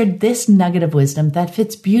 Anna shared this nugget of wisdom that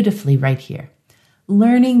fits beautifully right here.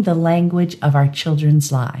 Learning the language of our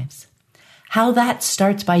children's lives. How that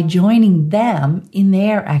starts by joining them in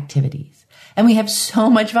their activities. And we have so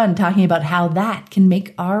much fun talking about how that can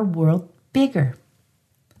make our world bigger.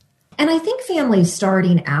 And I think families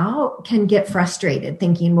starting out can get frustrated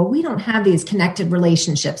thinking, well, we don't have these connected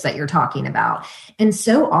relationships that you're talking about. And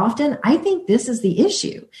so often, I think this is the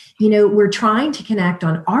issue. We're trying to connect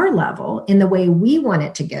on our level in the way we want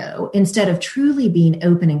it to go, instead of truly being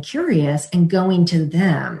open and curious and going to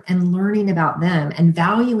them and learning about them and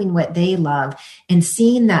valuing what they love and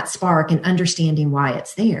seeing that spark and understanding why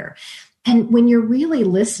it's there. And when you're really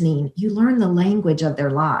listening, you learn the language of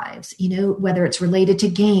their lives, whether it's related to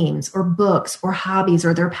games or books or hobbies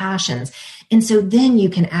or their passions. And so then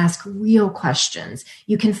you can ask real questions.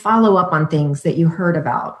 You can follow up on things that you heard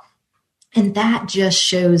about. And that just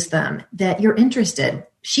shows them that you're interested.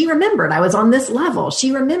 She remembered I was on this level.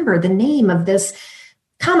 She remembered the name of this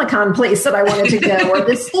Comic-Con place that I wanted to go, or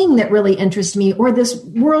this thing that really interests me, or this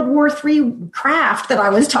World War III craft that I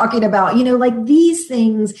was talking about. These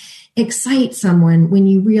things excite someone when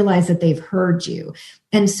you realize that they've heard you.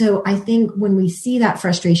 And so I think when we see that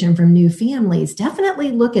frustration from new families,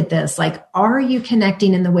 definitely look at this. Are you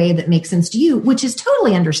connecting in the way that makes sense to you? Which is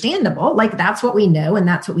totally understandable. That's what we know and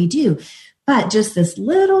that's what we do. But just this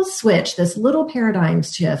little switch, this little paradigm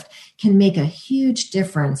shift can make a huge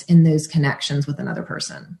difference in those connections with another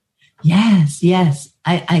person. Yes.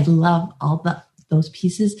 I love all those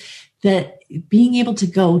pieces. That being able to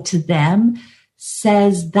go to them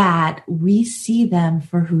says that we see them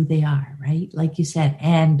for who they are, right? Like you said,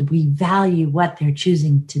 and we value what they're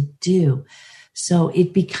choosing to do. So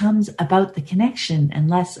it becomes about the connection and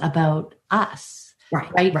less about us,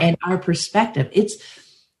 right? And our perspective.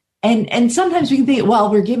 And sometimes we can think, well,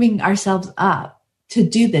 we're giving ourselves up to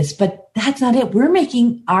do this, but that's not it. We're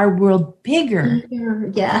making our world bigger.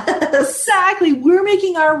 Yes. Exactly. We're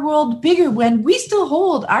making our world bigger when we still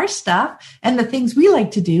hold our stuff and the things we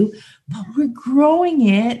like to do, but we're growing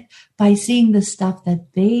it by seeing the stuff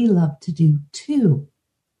that they love to do too.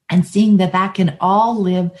 And seeing that can all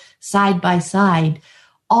live side by side,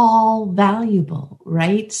 all valuable,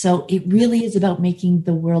 right? So it really is about making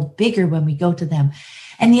the world bigger when we go to them.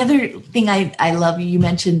 And the other thing I love, you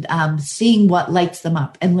mentioned seeing what lights them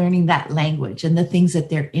up and learning that language and the things that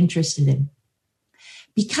they're interested in.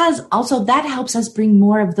 Because also that helps us bring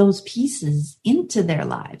more of those pieces into their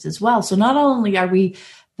lives as well. So not only are we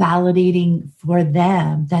validating for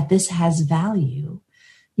them that this has value,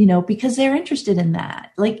 because they're interested in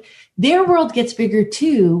that. Their world gets bigger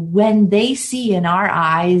too when they see in our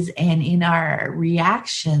eyes and in our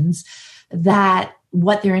reactions that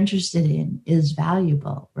what they're interested in is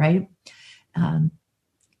valuable, right?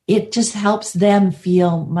 It just helps them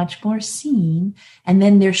feel much more seen. And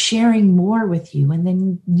then they're sharing more with you. And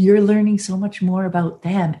then you're learning so much more about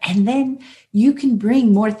them. And then you can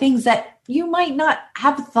bring more things that you might not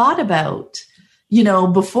have thought about,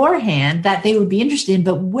 beforehand that they would be interested in.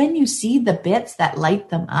 But when you see the bits that light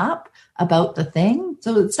them up about the thing,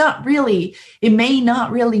 so it may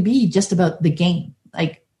not really be just about the game,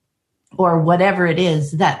 or whatever it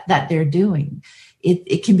is that they're doing.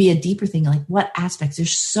 It can be a deeper thing, like what aspects.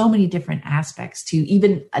 There's so many different aspects to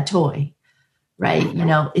even a toy, right?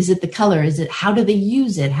 Is it the color? Is it how do they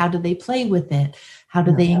use it? How do they play with it? How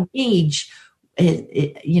do they engage?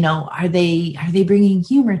 Are they bringing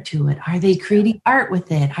humor to it? Are they creating art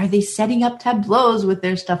with it? Are they setting up tableaus with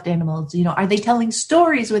their stuffed animals? Are they telling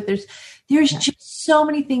stories with there's just so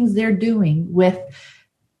many things they're doing with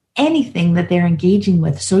anything that they're engaging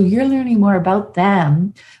with. So you're learning more about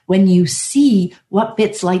them when you see what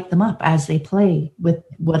bits light them up as they play with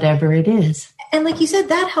whatever it is. And like you said,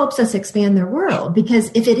 that helps us expand their world,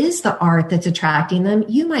 because if it is the art that's attracting them,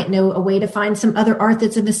 you might know a way to find some other art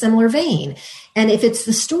that's in a similar vein. And if it's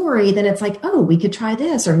the story, then it's like, oh, we could try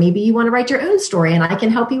this, or maybe you want to write your own story and I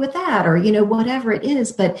can help you with that, or, whatever it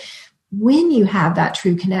is. But when you have that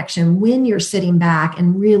true connection, when you're sitting back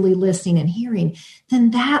and really listening and hearing,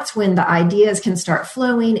 then that's when the ideas can start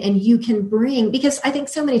flowing and you can bring, because I think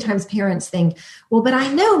so many times parents think, well, but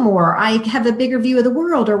I know more, I have a bigger view of the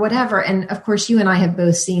world or whatever. And of course, you and I have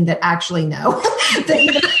both seen that actually no,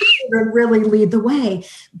 that children really lead the way.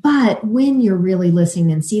 But when you're really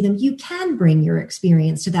listening and see them, you can bring your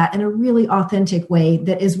experience to that in a really authentic way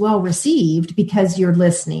that is well received, because you're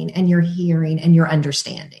listening and you're hearing and you're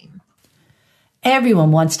understanding.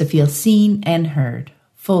 Everyone wants to feel seen and heard.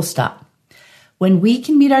 Full stop. When we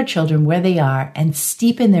can meet our children where they are and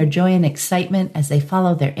steep in their joy and excitement as they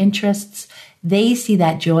follow their interests, they see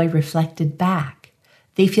that joy reflected back.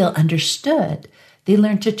 They feel understood. They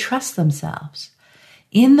learn to trust themselves.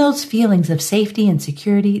 In those feelings of safety and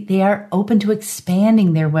security, they are open to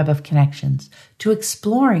expanding their web of connections, to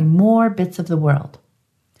exploring more bits of the world.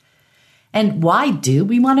 And why do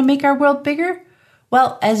we want to make our world bigger?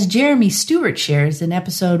 Well, as Jeremy Stewart shares in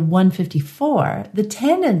episode 154, the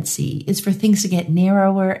tendency is for things to get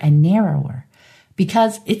narrower and narrower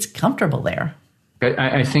because it's comfortable there.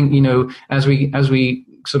 I think, as we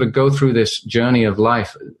sort of go through this journey of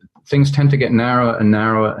life, things tend to get narrower and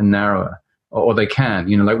narrower and narrower, or they can,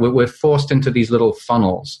 like we're forced into these little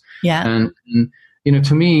funnels. Yeah. And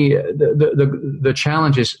to me, the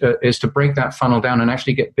challenge is to break that funnel down and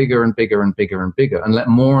actually get bigger and bigger and bigger and bigger and let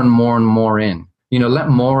more and more and more in. Let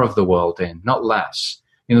more of the world in, not less.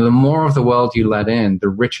 The more of the world you let in, the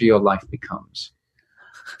richer your life becomes.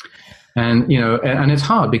 And, and it's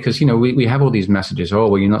hard because, we have all these messages. Oh,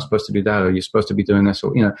 well, you're not supposed to do that, or you're supposed to be doing this,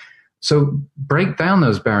 or, so break down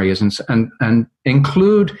those barriers and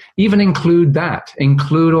include that.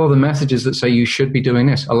 Include all the messages that say you should be doing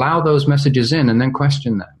this. Allow those messages in and then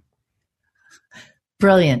question them.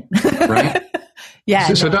 Brilliant. Right?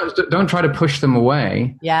 Yeah. So don't try to push them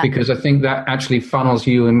away. Yeah. Because I think that actually funnels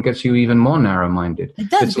you and gets you even more narrow-minded. It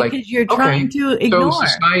does, because you're trying to ignore. So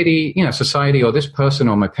society or this person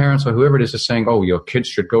or my parents or whoever it is saying, oh, your kids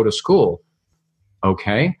should go to school.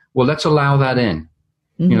 Okay. Well, let's allow that in.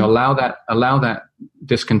 Mm-hmm. Allow that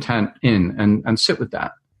discontent in and sit with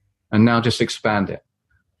that. And now just expand it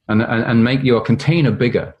and make your container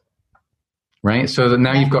bigger. Right? So that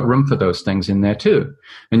now you've got room for those things in there too.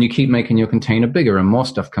 And you keep making your container bigger and more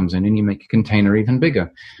stuff comes in and you make your container even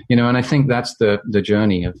bigger. And I think that's the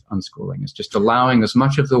journey of unschooling, is just allowing as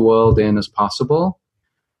much of the world in as possible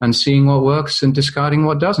and seeing what works and discarding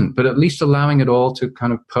what doesn't, but at least allowing it all to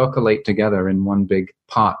kind of percolate together in one big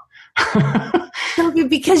pot.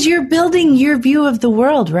 Because you're building your view of the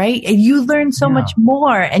world, right? And you learn so much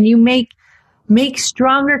more and you make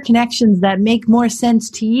stronger connections that make more sense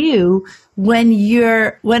to you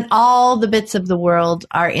when all the bits of the world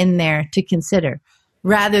are in there to consider,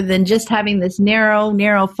 rather than just having this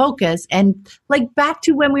narrow focus. And like back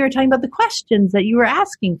to when we were talking about the questions that you were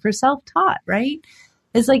asking for self-taught, right?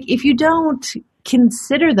 It's like, if you don't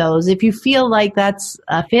consider those, if you feel like that's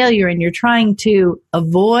a failure and you're trying to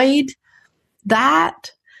avoid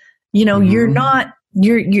that, you're not,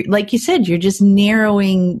 you're like you said, you're just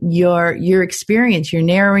narrowing your experience. You're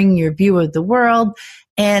narrowing your view of the world.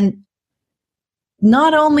 And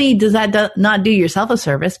not only does that not do yourself a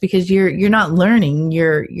service, because you're not learning,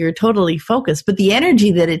 you're totally focused, but the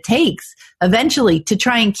energy that it takes eventually to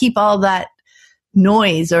try and keep all that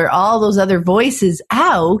noise or all those other voices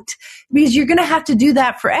out, because you're going to have to do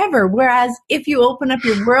that forever. Whereas if you open up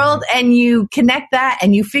your world and you connect that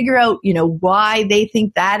and you figure out, why they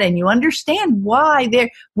think that, and you understand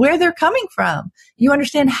where they're coming from, you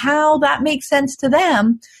understand how that makes sense to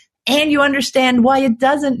them, and you understand why it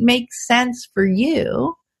doesn't make sense for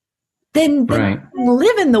you, then right.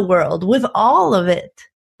 Live in the world with all of it,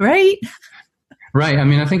 right? Right. I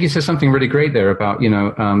mean, I think you said something really great there about,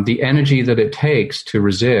 the energy that it takes to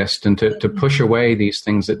resist and to push away these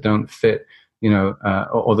things that don't fit,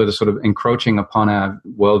 or that are sort of encroaching upon our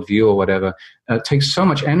worldview or whatever. It takes so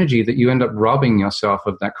much energy that you end up robbing yourself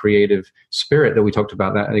of that creative spirit that we talked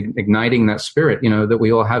about, that igniting that spirit, that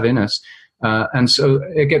we all have in us. And so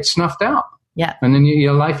it gets snuffed out. Yeah. And then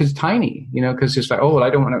your life is tiny, because it's like, oh, well, I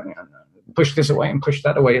don't want to push this away and push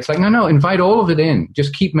that away. It's like, no, invite all of it in.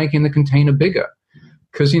 Just keep making the container bigger.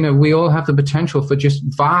 Because, we all have the potential for just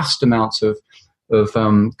vast amounts of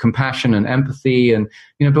compassion and empathy, and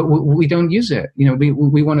but we don't use it.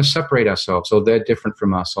 We want to separate ourselves, or they're different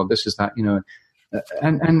from us, or this is that.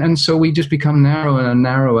 And so we just become narrower and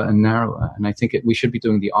narrower and narrower. And I think we should be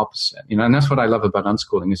doing the opposite. And that's what I love about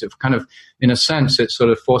unschooling, is it kind of, in a sense, it sort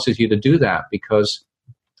of forces you to do that, because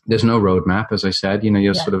there's no roadmap, as I said.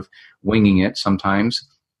 You're sort of winging it sometimes,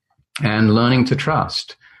 and learning to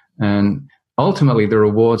trust. And ultimately, the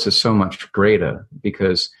rewards are so much greater,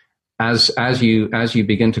 because as you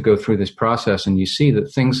begin to go through this process and you see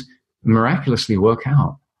that things miraculously work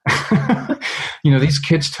out, these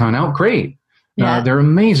kids turn out great. Yeah. They're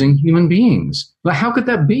amazing human beings. Like, how could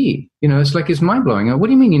that be? It's mind blowing. What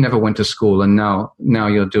do you mean you never went to school and now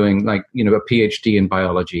you're doing a PhD in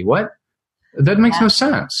biology? What? That makes no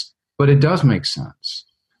sense, but it does make sense.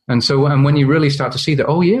 And so, when you really start to see that,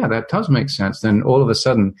 oh yeah, that does make sense, then all of a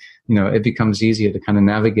sudden, it becomes easier to kind of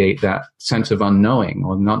navigate that sense of unknowing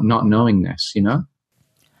or not knowingness,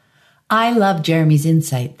 I love Jeremy's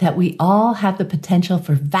insight that we all have the potential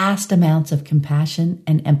for vast amounts of compassion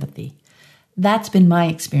and empathy. That's been my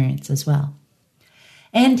experience as well.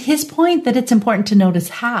 And his point that it's important to notice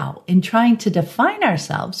how, in trying to define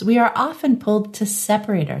ourselves, we are often pulled to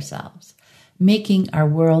separate ourselves, making our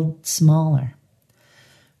world smaller.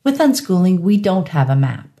 With unschooling, we don't have a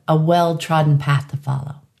map, a well-trodden path to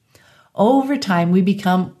follow. Over time, we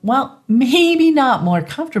become, maybe not more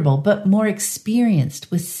comfortable, but more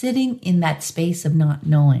experienced with sitting in that space of not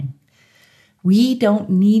knowing. We don't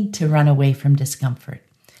need to run away from discomfort.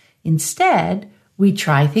 Instead, we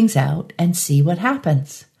try things out and see what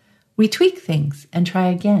happens. We tweak things and try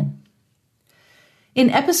again. In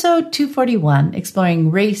episode 241,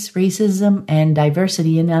 exploring race, racism, and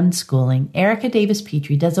diversity in unschooling, Erica Davis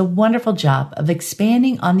Petrie does a wonderful job of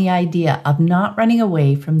expanding on the idea of not running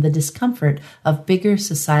away from the discomfort of bigger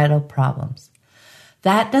societal problems.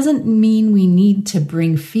 That doesn't mean we need to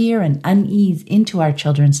bring fear and unease into our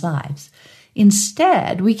children's lives.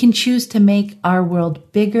 Instead, we can choose to make our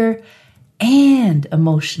world bigger and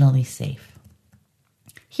emotionally safe.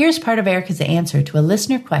 Here's part of Erica's answer to a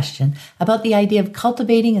listener question about the idea of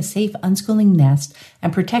cultivating a safe unschooling nest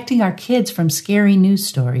and protecting our kids from scary news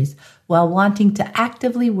stories while wanting to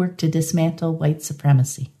actively work to dismantle white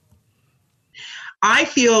supremacy. I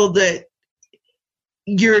feel that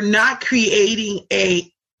you're not creating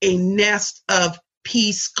a nest of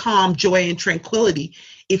peace, calm, joy, and tranquility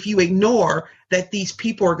if you ignore that these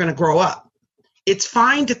people are going to grow up. It's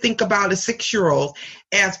fine to think about a 6-year-old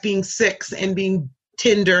as being 6 and being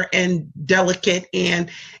tender and delicate and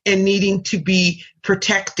needing to be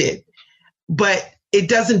protected. But it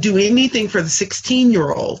doesn't do anything for the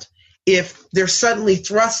 16-year-old if they're suddenly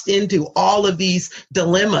thrust into all of these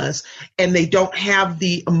dilemmas and they don't have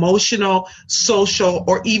the emotional, social,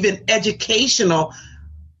 or even educational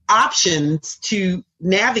options to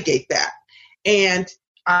navigate that. And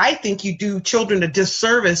I think you do children a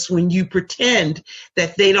disservice when you pretend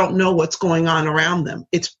that they don't know what's going on around them.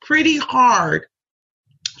 It's pretty hard.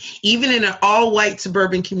 Even in an all-white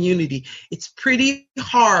suburban community, it's pretty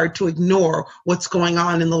hard to ignore what's going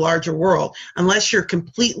on in the larger world unless you're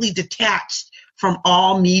completely detached from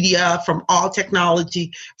all media, from all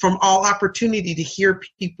technology, from all opportunity to hear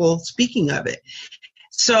people speaking of it.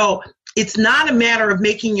 So it's not a matter of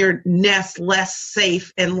making your nest less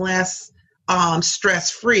safe and less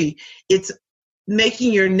stress-free. It's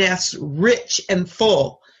making your nest rich and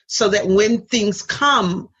full so that when things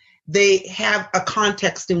come, they have a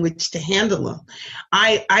context in which to handle them.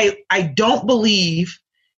 I don't believe,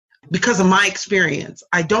 because of my experience,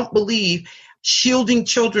 I don't believe shielding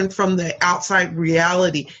children from the outside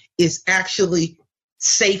reality is actually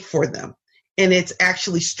safe for them. And it's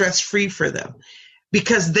actually stress-free for them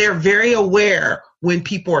because they're very aware when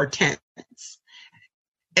people are tense,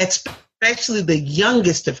 especially the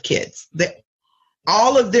youngest of kids.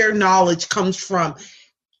 All of their knowledge comes from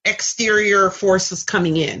exterior forces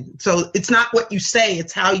coming in. So it's not what you say,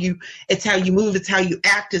 it's how you move, it's how you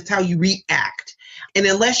act, it's how you react. And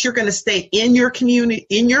unless you're going to stay in your community,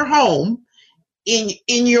 in your home, in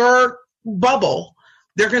your bubble,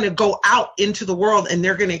 they're going to go out into the world and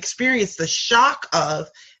they're going to experience the shock of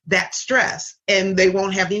that stress and they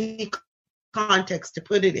won't have any context to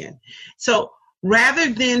put it in. So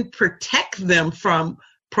rather than protect them from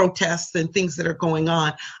protests and things that are going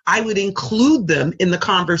on, I would include them in the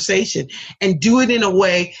conversation and do it in a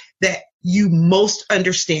way that you most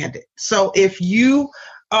understand it. So if you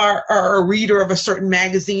are a reader of a certain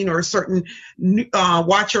magazine or a certain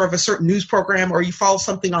watcher of a certain news program, or you follow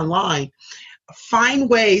something online, find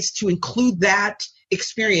ways to include that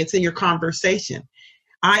experience in your conversation.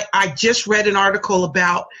 I just read an article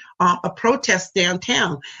about a protest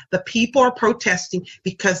downtown. The people are protesting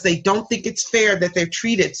because they don't think it's fair that they're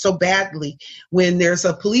treated so badly when there's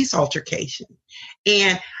a police altercation.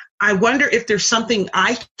 And I wonder if there's something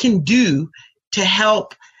I can do to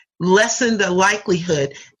help lessen the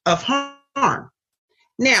likelihood of harm.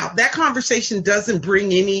 Now, that conversation doesn't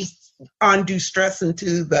bring any undue stress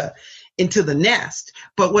into the nest,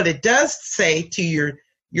 but what it does say to your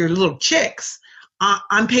little chicks,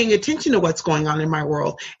 I'm paying attention to what's going on in my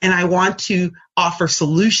world, and I want to offer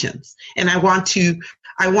solutions, and I want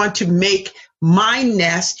to make my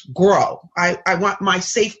nest grow. I want my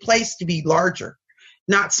safe place to be larger,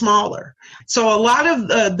 not smaller. So a lot of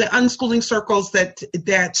the unschooling circles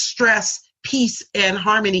that stress peace and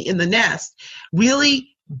harmony in the nest really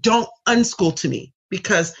don't unschool to me,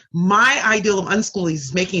 because my ideal of unschooling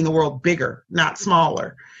is making the world bigger, not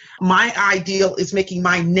smaller. My ideal is making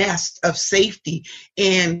my nest of safety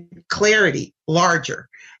and clarity larger.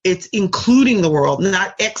 It's including the world,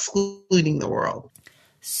 not excluding the world.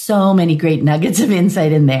 So many great nuggets of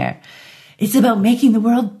insight in there. It's about making the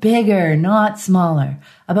world bigger, not smaller.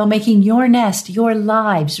 About making your nest, your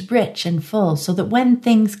lives rich and full, so that when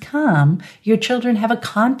things come, your children have a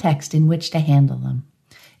context in which to handle them.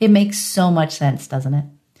 It makes so much sense, doesn't it?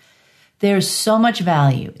 There's so much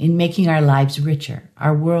value in making our lives richer,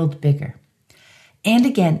 our world bigger. And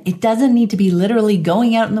again, it doesn't need to be literally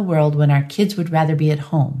going out in the world when our kids would rather be at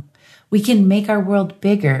home. We can make our world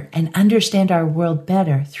bigger and understand our world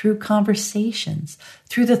better through conversations,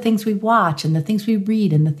 through the things we watch and the things we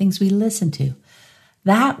read and the things we listen to.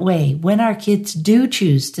 That way, when our kids do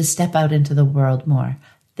choose to step out into the world more,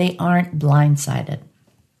 they aren't blindsided.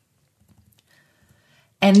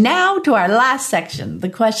 And now to our last section, the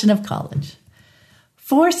question of college.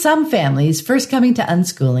 For some families first coming to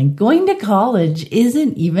unschooling, going to college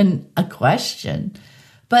isn't even a question.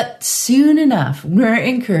 But soon enough, we're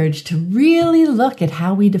encouraged to really look at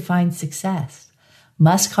how we define success.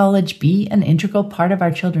 Must college be an integral part of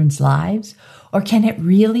our children's lives, or can it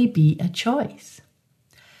really be a choice?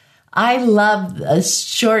 I love a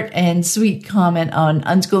short and sweet comment on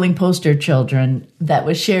unschooling poster children that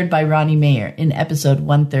was shared by Ronnie Mayer in episode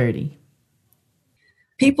 130.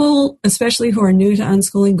 People, especially who are new to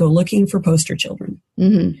unschooling, go looking for poster children.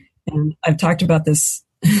 Mm-hmm. And I've talked about this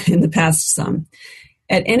in the past some.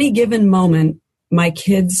 At any given moment, my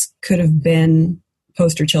kids could have been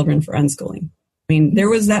poster children for unschooling. I mean, there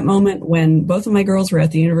was that moment when both of my girls were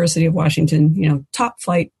at the University of Washington, top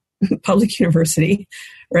flight public university,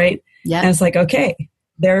 right? Yeah. And it's like, okay,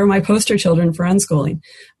 they're my poster children for unschooling.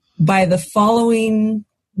 By the following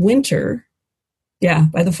winter,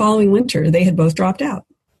 they had both dropped out.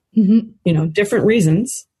 Mm-hmm. Different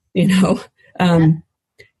reasons, and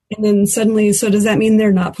then suddenly, so does that mean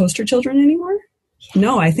they're not poster children anymore? Yeah.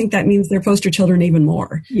 No, I think that means they're poster children even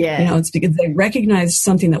more. Yeah. It's because they recognized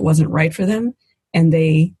something that wasn't right for them, and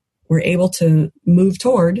they were able to move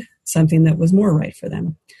toward something that was more right for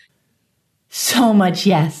them. So much,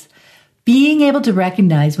 yes. Being able to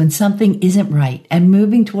recognize when something isn't right and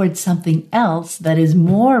moving towards something else that is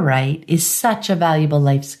more right is such a valuable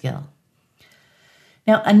life skill.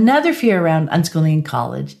 Now, another fear around unschooling in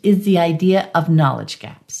college is the idea of knowledge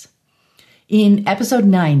gaps. In episode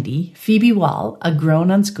 90, Phoebe Wall, a grown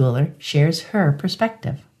unschooler, shares her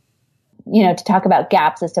perspective. To talk about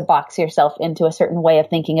gaps is to box yourself into a certain way of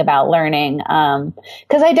thinking about learning.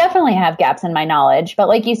 Because I definitely have gaps in my knowledge, but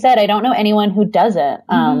like you said, I don't know anyone who doesn't.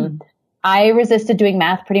 I resisted doing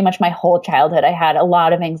math pretty much my whole childhood. I had a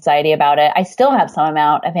lot of anxiety about it. I still have some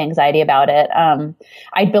amount of anxiety about it.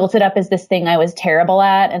 I built it up as this thing I was terrible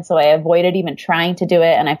at, and so I avoided even trying to do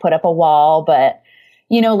it, and I put up a wall. But,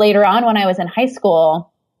 later on when I was in high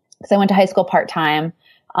school, because I went to high school part-time,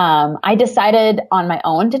 I decided on my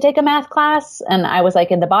own to take a math class, and I was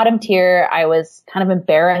in the bottom tier. I was kind of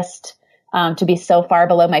embarrassed to be so far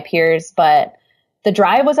below my peers, but the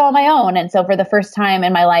drive was all my own. And so for the first time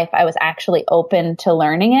in my life, I was actually open to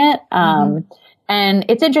learning it. And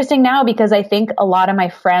it's interesting now because I think a lot of my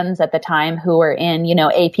friends at the time who were in,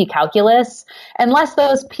 AP calculus, unless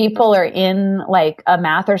those people are in a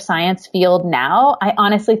math or science field now, I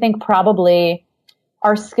honestly think probably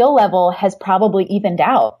our skill level has probably evened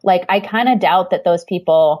out. I kind of doubt that those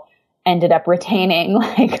people ended up retaining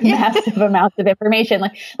like massive amounts of information.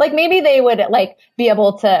 Like maybe they would like be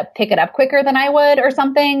able to pick it up quicker than I would or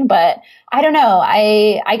something, but I don't know.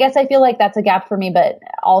 I guess I feel like that's a gap for me, but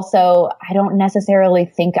also I don't necessarily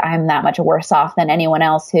think I'm that much worse off than anyone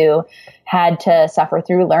else who had to suffer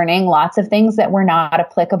through learning lots of things that were not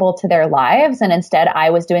applicable to their lives. And instead I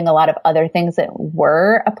was doing a lot of other things that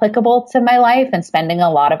were applicable to my life and spending a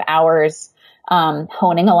lot of hours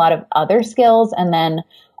honing a lot of other skills, and then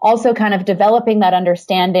also kind of developing that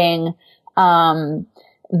understanding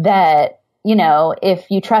that, you know, if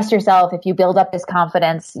you trust yourself, if you build up this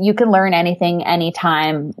confidence, you can learn anything,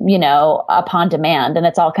 anytime, you know, upon demand. And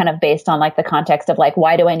it's all kind of based on like the context of like,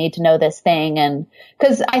 why do I need to know this thing? And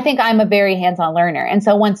because I think I'm a very hands-on learner. And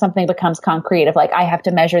so when something becomes concrete of like, I have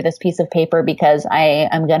to measure this piece of paper because I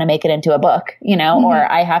am going to make it into a book, you know,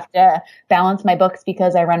 or I have to balance my books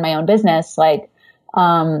because I run my own business, like,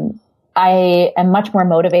 I am much more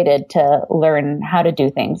motivated to learn how to do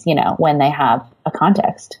things, you know, when they have a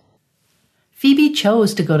context. Phoebe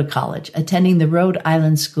chose to go to college, attending the Rhode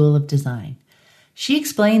Island School of Design. She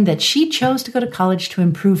explained that she chose to go to college to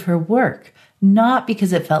improve her work, not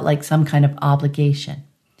because it felt like some kind of obligation.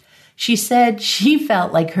 She said she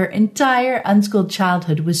felt like her entire unschooled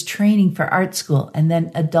childhood was training for art school and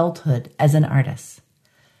then adulthood as an artist.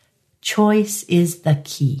 Choice is the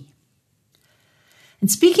key. And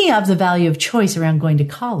speaking of the value of choice around going to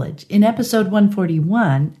college, in episode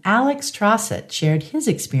 141, Alex Trossett shared his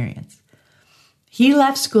experience. He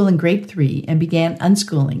left school in grade 3 and began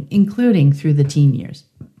unschooling, including through the teen years.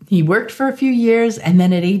 He worked for a few years and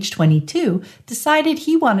then at age 22 decided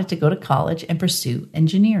he wanted to go to college and pursue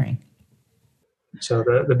engineering. So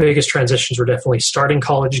the biggest transitions were definitely starting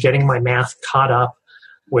college, getting my math caught up,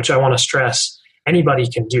 which I want to stress anybody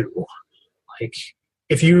can do. Like,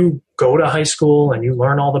 if you go to high school and you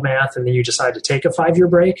learn all the math and then you decide to take a 5-year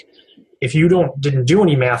break, if you didn't do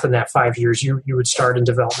any math in that 5 years, you would start in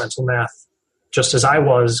developmental math just as I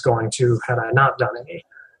was going to had I not done any.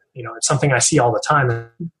 You know, it's something I see all the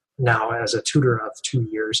time now as a tutor of 2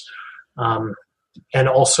 years. And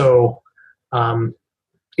also,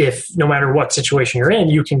 if no matter what situation you're in,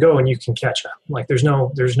 you can go and you can catch up. Like there's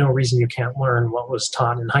no reason you can't learn what was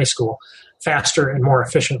taught in high school faster and more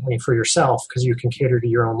efficiently for yourself, because you can cater to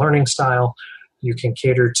your own learning style. You can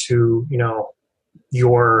cater to, you know,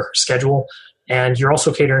 your schedule, and you're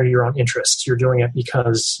also catering to your own interests. You're doing it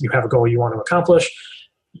because you have a goal you want to accomplish.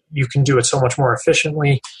 You can do it so much more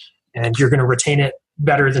efficiently, and you're going to retain it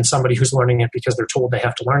better than somebody who's learning it because they're told they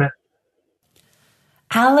have to learn it.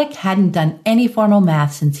 Alec hadn't done any formal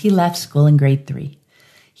math since he left school in grade 3.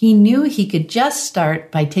 He knew he could just start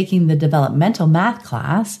by taking the developmental math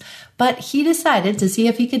class, but he decided to see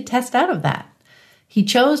if he could test out of that. He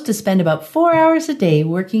chose to spend about 4 hours a day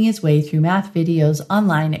working his way through math videos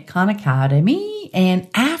online at Khan Academy, and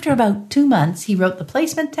after about 2 months, he wrote the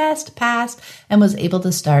placement test, passed, and was able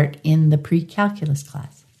to start in the pre-calculus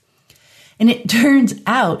class. And it turns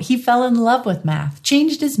out he fell in love with math,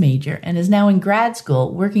 changed his major, and is now in grad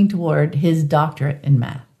school working toward his doctorate in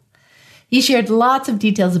math. He shared lots of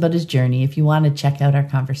details about his journey if you want to check out our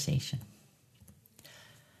conversation.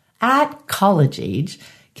 At college age,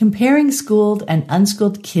 comparing schooled and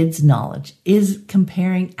unschooled kids' knowledge is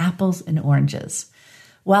comparing apples and oranges.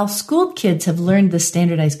 While schooled kids have learned the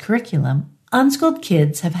standardized curriculum, unschooled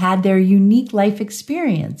kids have had their unique life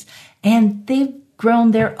experience, and they've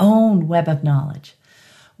grown their own web of knowledge.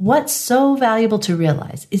 What's so valuable to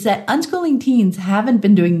realize is that unschooling teens haven't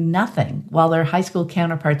been doing nothing while their high school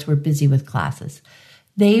counterparts were busy with classes.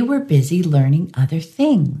 They were busy learning other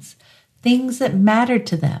things that mattered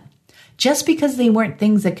to them. Just because they weren't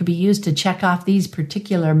things that could be used to check off these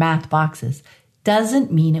particular math boxes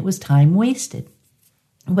doesn't mean it was time wasted.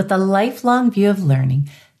 With a lifelong view of learning,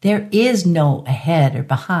 there is no ahead or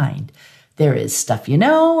behind. There is stuff you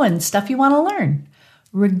know and stuff you want to learn,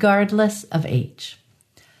 regardless of age.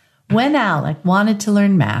 When Alec wanted to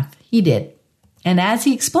learn math, he did. And as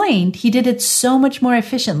he explained, he did it so much more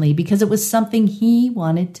efficiently because it was something he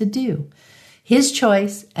wanted to do. His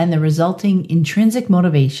choice and the resulting intrinsic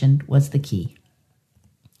motivation was the key.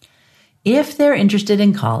 If they're interested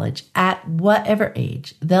in college at whatever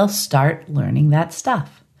age, they'll start learning that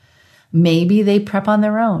stuff. Maybe they prep on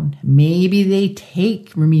their own. Maybe they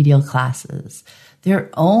take remedial classes.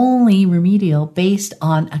 They're only remedial based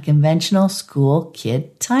on a conventional school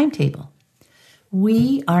kid timetable.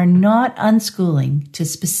 We are not unschooling to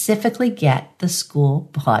specifically get the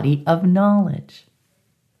school body of knowledge.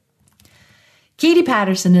 Katie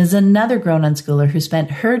Patterson is another grown unschooler who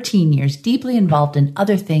spent her teen years deeply involved in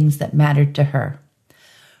other things that mattered to her.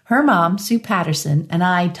 Her mom, Sue Patterson, and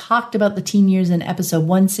I talked about the teen years in episode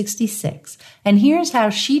 166, and here's how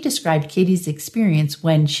she described Katie's experience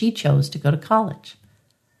when she chose to go to college.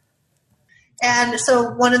 And so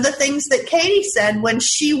one of the things that Katie said when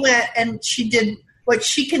she went and she did what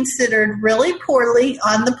she considered really poorly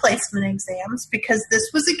on the placement exams, because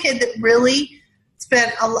this was a kid that really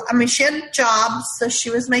spent, she had jobs, so she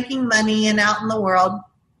was making money and out in the world,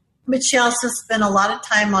 but she also spent a lot of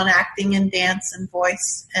time on acting and dance and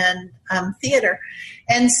voice and theater.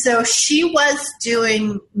 And so she was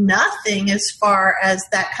doing nothing as far as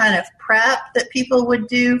that kind of prep that people would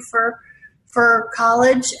do for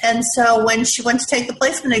college. And so when she went to take the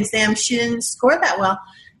placement exam, she didn't score that well.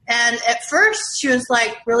 And at first she was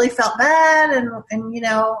like, really felt bad. And you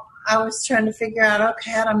know, I was trying to figure out,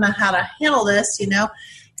 okay, I don't know how to handle this, you know.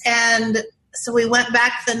 And so we went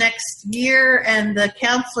back the next year and the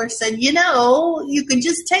counselor said, you know, you can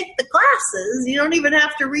just take the classes. You don't even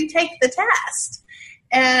have to retake the test.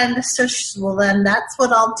 And so she said, well, then that's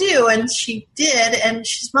what I'll do. And she did. And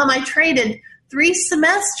she said, Mom, I traded 3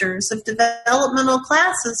 semesters of developmental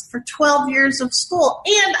classes for 12 years of school.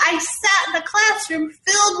 And I sat in a classroom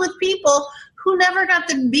filled with people who never got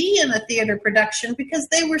to be in a theater production because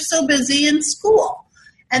they were so busy in school.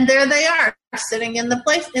 And there they are, sitting in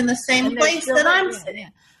the same place that I'm sitting.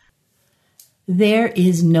 There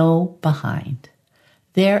is no behind.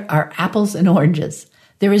 There are apples and oranges.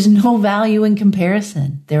 There is no value in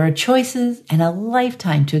comparison. There are choices and a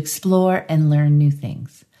lifetime to explore and learn new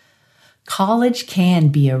things. College can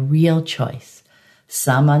be a real choice.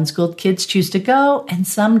 Some unschooled kids choose to go and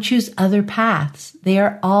some choose other paths. They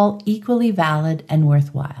are all equally valid and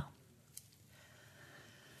worthwhile.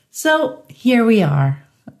 So here we are.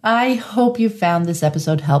 I hope you found this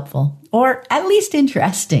episode helpful, or at least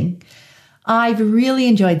interesting. I've really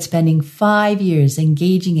enjoyed spending 5 years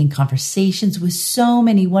engaging in conversations with so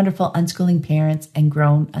many wonderful unschooling parents and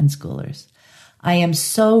grown unschoolers. I am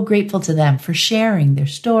so grateful to them for sharing their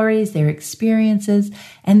stories, their experiences,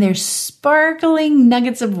 and their sparkling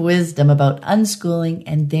nuggets of wisdom about unschooling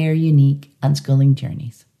and their unique unschooling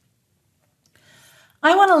journeys.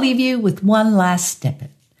 I want to leave you with one last snippet.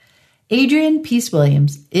 Adrienne Peace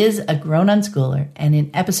Williams is a grown unschooler, and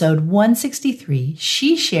in episode 163,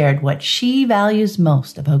 she shared what she values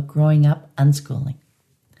most about growing up unschooling.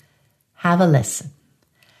 Have a listen.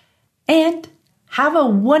 And have a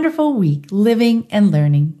wonderful week living and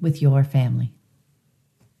learning with your family.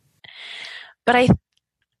 But I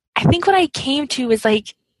think what I came to is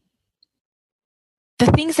like the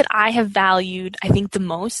things that I have valued, I think the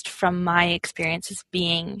most from my experiences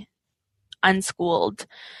being unschooled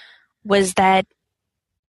was that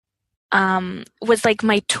was like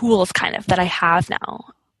my tools kind of that I have now.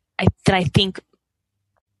 That I think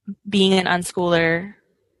being an unschooler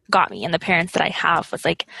got me, and the parents that I have was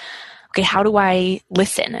like, okay, how do I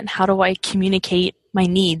listen, and how do I communicate my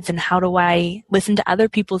needs, and how do I listen to other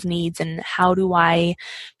people's needs, and how do I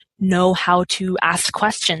know how to ask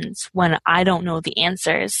questions when I don't know the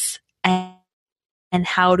answers, and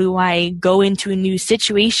how do I go into a new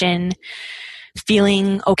situation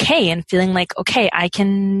feeling okay and feeling like, okay, I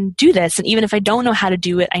can do this. And even if I don't know how to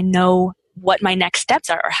do it, I know what my next steps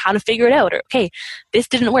are or how to figure it out. Or, okay, this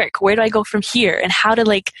didn't work. Where do I go from here? And how to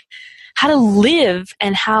live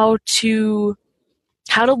and how to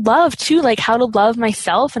love too, like how to love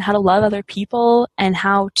myself and how to love other people and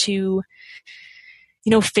how to,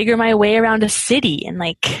 figure my way around a city and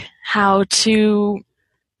like how to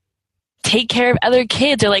take care of other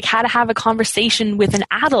kids or like how to have a conversation with an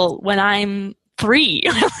adult when I'm 3.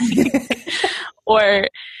 Or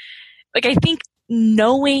like, I think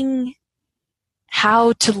knowing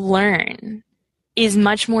how to learn is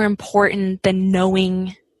much more important than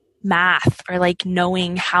knowing math or like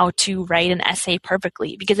knowing how to write an essay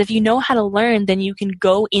perfectly. Because if you know how to learn, then you can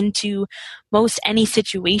go into most any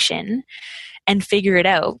situation and figure it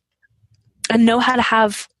out and know how to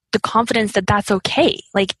have the confidence that that's okay.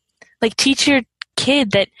 Like teach your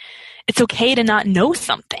kid that it's okay to not know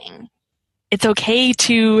something. It's okay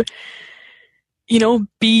to,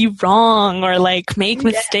 be wrong or like make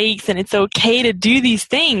mistakes, and it's okay to do these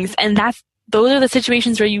things. And those are the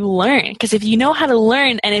situations where you learn. Because if you know how to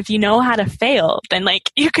learn and if you know how to fail, then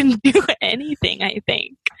like you can do anything, I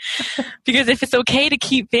think. Because if it's okay to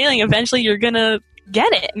keep failing, eventually you're going to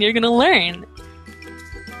get it and you're going to learn.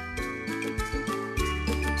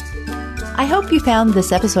 I hope you found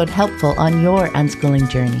this episode helpful on your unschooling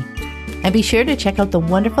journey. And be sure to check out the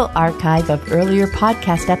wonderful archive of earlier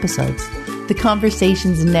podcast episodes. The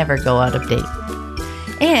conversations never go out of date.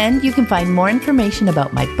 And you can find more information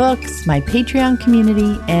about my books, my Patreon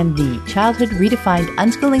community, and the Childhood Redefined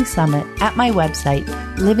Unschooling Summit at my website,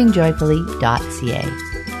 livingjoyfully.ca.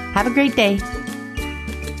 Have a great day.